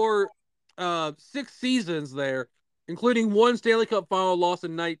for 6 seasons there, including one Stanley Cup final loss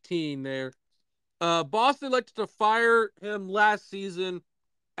in 19 there. Boston elected to fire him last season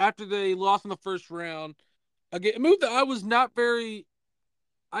after they lost in the first round. Again, a move that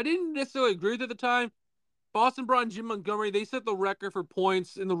I didn't necessarily agree with at the time. Boston brought in Jim Montgomery. They set the record for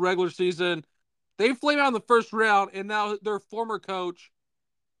points in the regular season. They flamed out in the first round, and now their former coach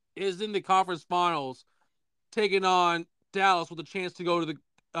is in the conference finals, taking on Dallas with a chance to go to the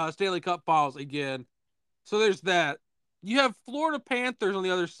Stanley Cup finals again. So there's that. You have Florida Panthers on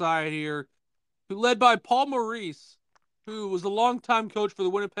the other side here, who led by Paul Maurice, who was a longtime coach for the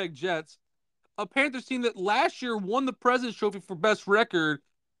Winnipeg Jets, a Panthers team that last year won the President's Trophy for best record,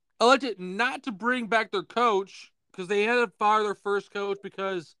 elected not to bring back their coach because they had to fire their first coach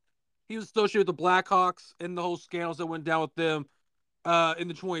because he was associated with the Blackhawks and the whole scandals that went down with them in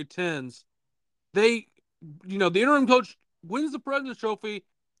the 2010s. They, the interim coach wins the President's Trophy.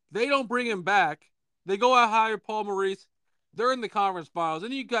 They don't bring him back. They go out hire Paul Maurice. They're in the conference finals.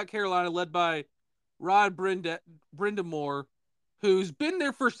 Then you got Carolina led by Rod Brindamore, who's been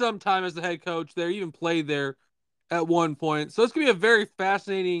there for some time as the head coach there, even played there at one point. So it's going to be a very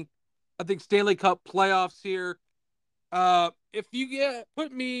fascinating, I think, Stanley Cup playoffs here. If you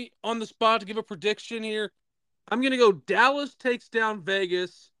put me on the spot to give a prediction here, I'm gonna go Dallas takes down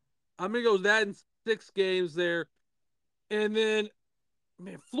Vegas. I'm gonna go that in 6 games there, and then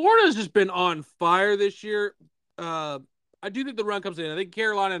man, Florida's just been on fire this year. Uh, I do think the run comes in. I think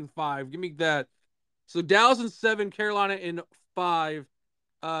Carolina in 5. Give me that. So Dallas in 7, Carolina in 5.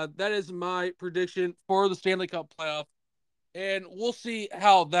 That is my prediction for the Stanley Cup playoff, and we'll see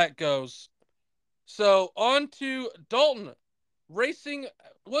how that goes. So on to Dalton racing.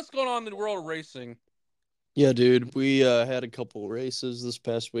 What's going on in the world of racing? Yeah, dude, we had a couple races this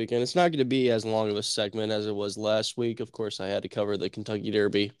past weekend. It's not going to be as long of a segment as it was last week. Of course, I had to cover the Kentucky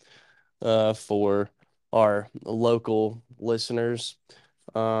Derby for our local listeners.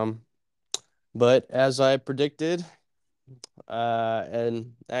 Um, but as I predicted,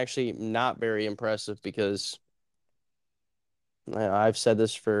 and actually not very impressive because I've said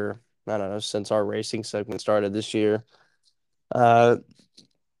this for, I don't know, since our racing segment started this year. Uh,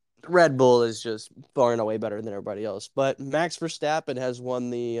 Red Bull is just far and away better than everybody else. But Max Verstappen has won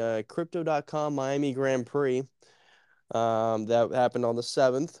the Crypto.com Miami Grand Prix. That happened on the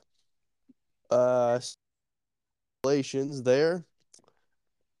 7th. Congratulations there.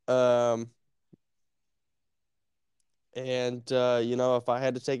 Um, and if I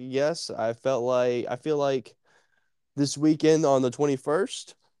had to take a guess, I feel like this weekend on the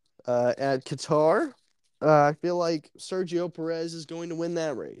 21st at Qatar, I feel like Sergio Perez is going to win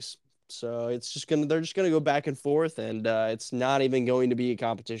that race. So they're just gonna go back and forth, and it's not even going to be a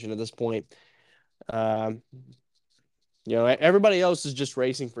competition at this point. Um, everybody else is just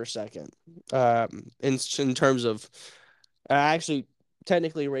racing for second. In terms of actually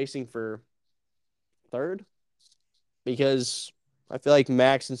technically racing for third, because I feel like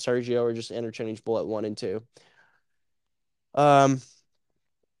Max and Sergio are just interchangeable at 1 and 2. Um,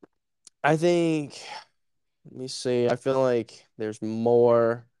 I think Let me see. I feel like there's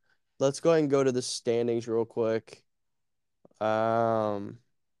more. Let's go ahead and go to the standings real quick. Um,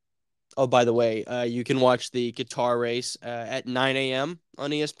 oh, by the way, you can watch the guitar race at 9 a.m. on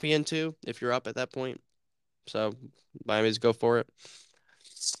ESPN2 if you're up at that point. So, by all means, go for it.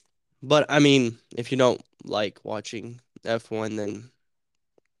 But I mean, if you don't like watching F1, then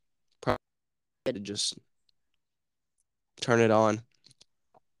probably to just turn it on.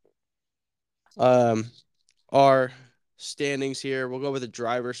 Um, our standings here. We'll go with the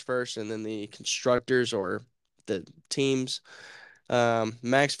drivers first, and then the constructors or the teams.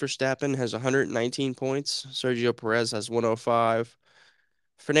 Max Verstappen has 119 points. Sergio Perez has 105.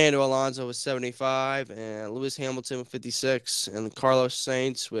 Fernando Alonso with 75, and Lewis Hamilton with 56, and Carlos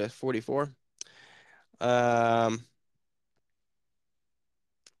Sainz with 44. Um,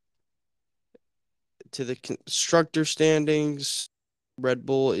 to the constructor standings, Red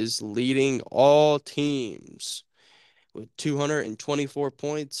Bull is leading all teams with 224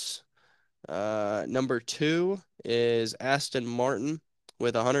 points. Number 2 is Aston Martin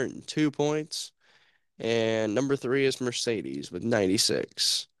with 102 points. And number 3 is Mercedes with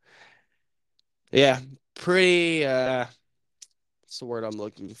 96. Yeah, pretty what's the word I'm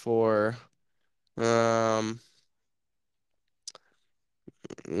looking for? Um,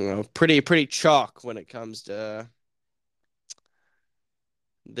 pretty chalk when it comes to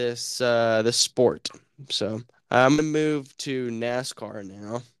this sport. So I'm gonna move to NASCAR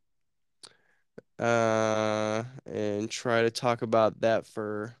now. And try to talk about that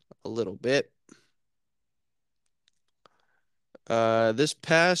for a little bit. This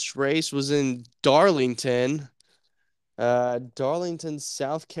past race was in Darlington,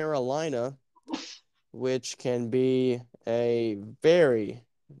 South Carolina, which can be a very,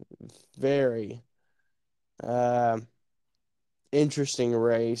 very uh, interesting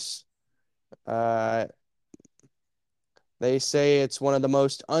race. Uh, they say it's one of the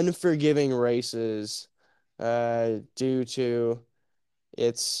most unforgiving races due to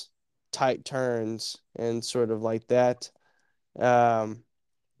its tight turns and sort of like that. Um,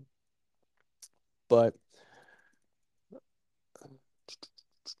 but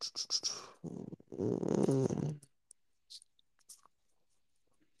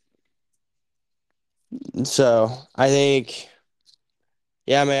so I think,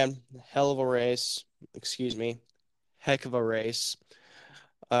 yeah, man, hell of a race. Excuse me, heck of a race.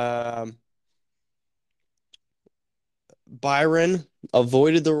 Um, Byron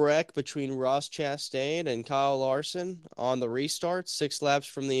avoided the wreck between Ross Chastain and Kyle Larson on the restart, 6 laps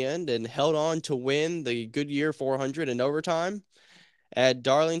from the end, and held on to win the Goodyear 400 in overtime at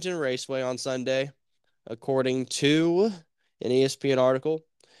Darlington Raceway on Sunday, according to an ESPN article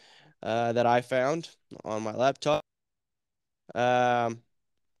that I found on my laptop. Um,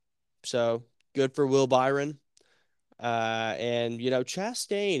 so good for Will Byron. And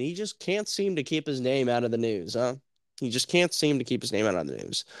Chastain, he just can't seem to keep his name out of the news, huh? He just can't seem to keep his name out of the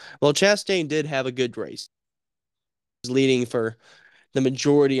news. Well, Chastain did have a good race. He was leading for the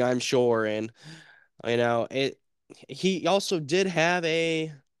majority, I'm sure, and it. He also did have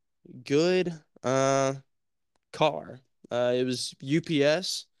a good car. It was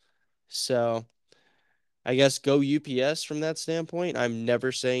UPS, so I guess go UPS from that standpoint. I'm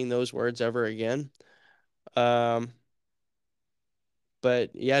never saying those words ever again. Um,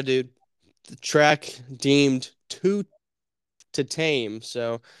 but yeah, dude, the track deemed too to tame.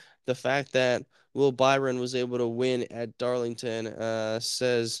 So the fact that Will Byron was able to win at Darlington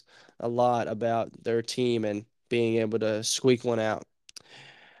says a lot about their team and being able to squeak one out.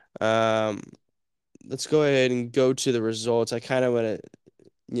 Um, let's go ahead and go to the results. I kind of want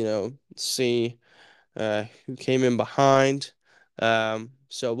to, see who came in behind.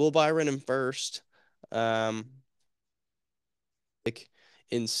 So Will Byron in first. Um,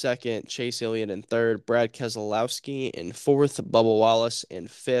 in second, Chase Elliott in third, Brad Keselowski in fourth, Bubba Wallace in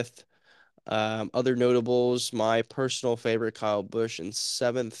fifth. Other notables, my personal favorite, Kyle Busch in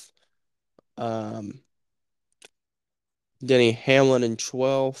seventh. Um, Denny Hamlin in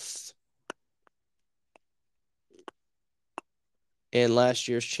 12th. And last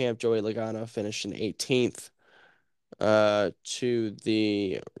year's champ, Joey Logano, finished in 18th. To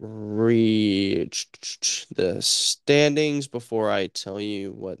the standings before I tell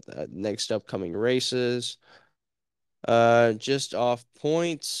you what the next upcoming race is. Just off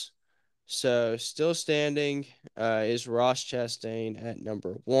points. So still standing is Ross Chastain at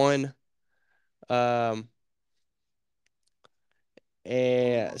number 1. Um,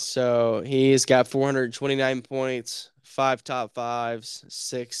 and so he's got 429 points, 5 top 5s,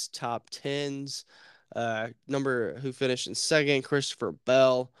 6 top 10s. Number who finished in second, Christopher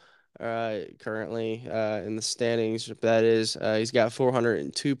Bell, currently in the standings. That is, he's got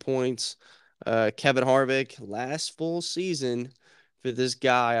 402 points. Kevin Harvick, last full season for this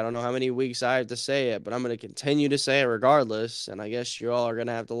guy. I don't know how many weeks I have to say it, but I'm going to continue to say it regardless. And I guess you all are going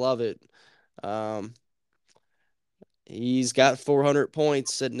to have to love it. He's got 400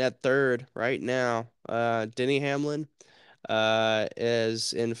 points sitting at third right now. Denny Hamlin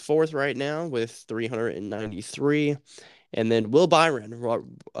is in fourth right now with 393. And then Will Byron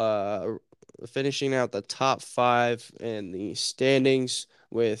finishing out the top 5 in the standings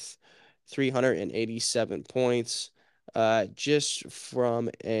with 387 points. Just from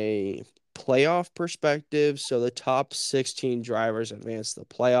a playoff perspective, so the top 16 drivers advance the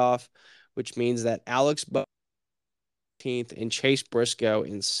playoff, which means that Alex and Chase Briscoe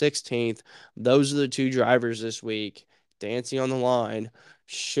in 16th. Those are the 2 drivers this week dancing on the line.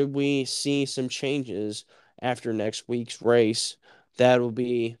 Should we see some changes after next week's race? That will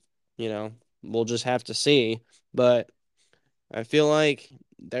be, we'll just have to see. But I feel like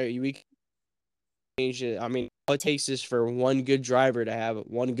there we can change it. I mean, all it takes is for one good driver to have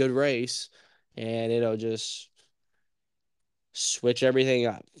one good race, and it'll just switch everything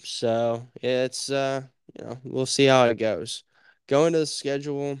up. So it's we'll see how it goes. Going to the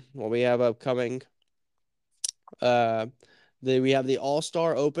schedule, what we have upcoming. Uh we have the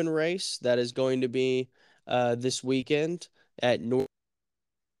All-Star Open race that is going to be this weekend at North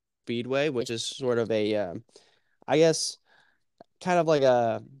Speedway, which is sort of a I guess kind of like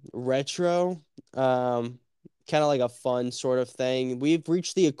a retro kind of like a fun sort of thing. We've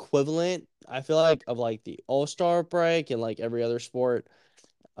reached the equivalent, I feel like, of like the All-Star break and like every other sport.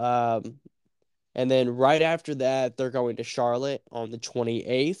 Um, and then right after that, they're going to Charlotte on the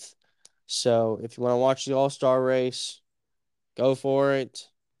 28th. So if you want to watch the All-Star race, go for it.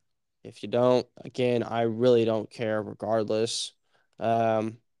 If you don't, again, I really don't care regardless.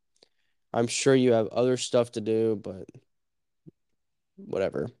 Um, I'm sure you have other stuff to do, but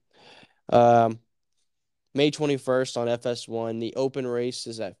whatever. Um, May 21st on FS1, the open race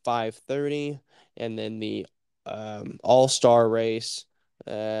is at 5:30, and then the All-Star race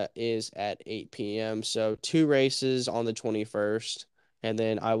is at 8 p.m. So 2 races on the 21st, and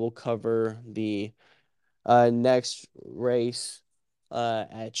then I will cover the next race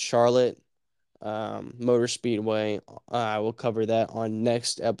at Charlotte Motor Speedway. I will cover that on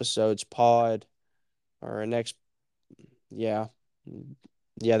next episode's pod or next. Yeah,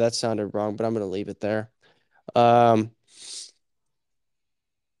 yeah, that sounded wrong, but I'm gonna leave it there. Um,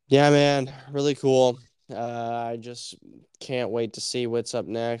 yeah, man, really cool. I just can't wait to see what's up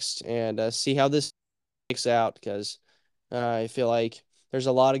next and see how this takes out because I feel like there's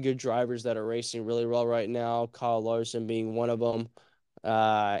a lot of good drivers that are racing really well right now. Kyle Larson being one of them,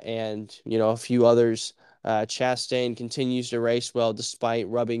 and a few others. Chastain continues to race well despite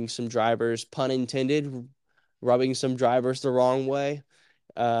rubbing some drivers, pun intended, rubbing some drivers the wrong way.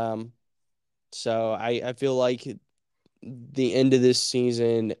 Um, so I feel like the end of this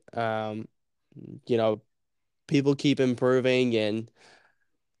season, you know, people keep improving, and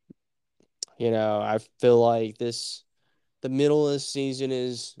I feel like the middle of the season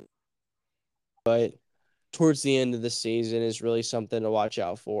is, but towards the end of the season is really something to watch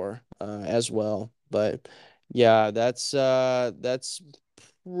out for as well. But yeah, that's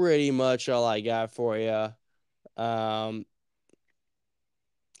pretty much all I got for you. Um,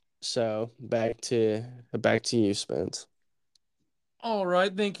 so back to you, Spence. All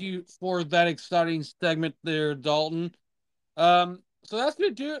right, thank you for that exciting segment there, Dalton. So that's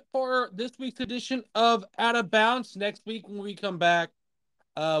gonna do it for this week's edition of Out of Bounds. Next week when we come back,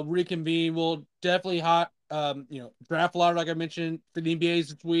 reconvene. We'll definitely draft lottery like I mentioned for the NBA's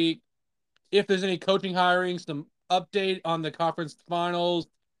this week. If there's any coaching hiring, some update on the conference finals.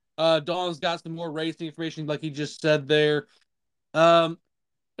 Dawn's got some more racing information, like he just said there. Um,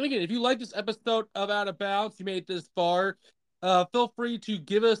 and again, if you like this episode of Out of Bounds, you made it this far, feel free to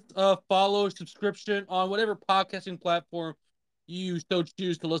give us a follow, subscription on whatever podcasting platform you so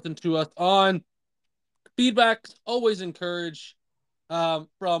choose to listen to us on. Feedback's always encouraged from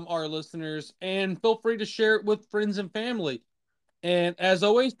our listeners, and feel free to share it with friends and family. And as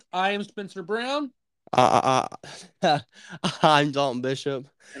always, I am Spencer Brown. I'm Dalton Bishop.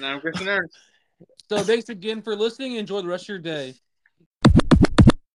 And I'm Christian Ernst. So thanks again for listening. Enjoy the rest of your day.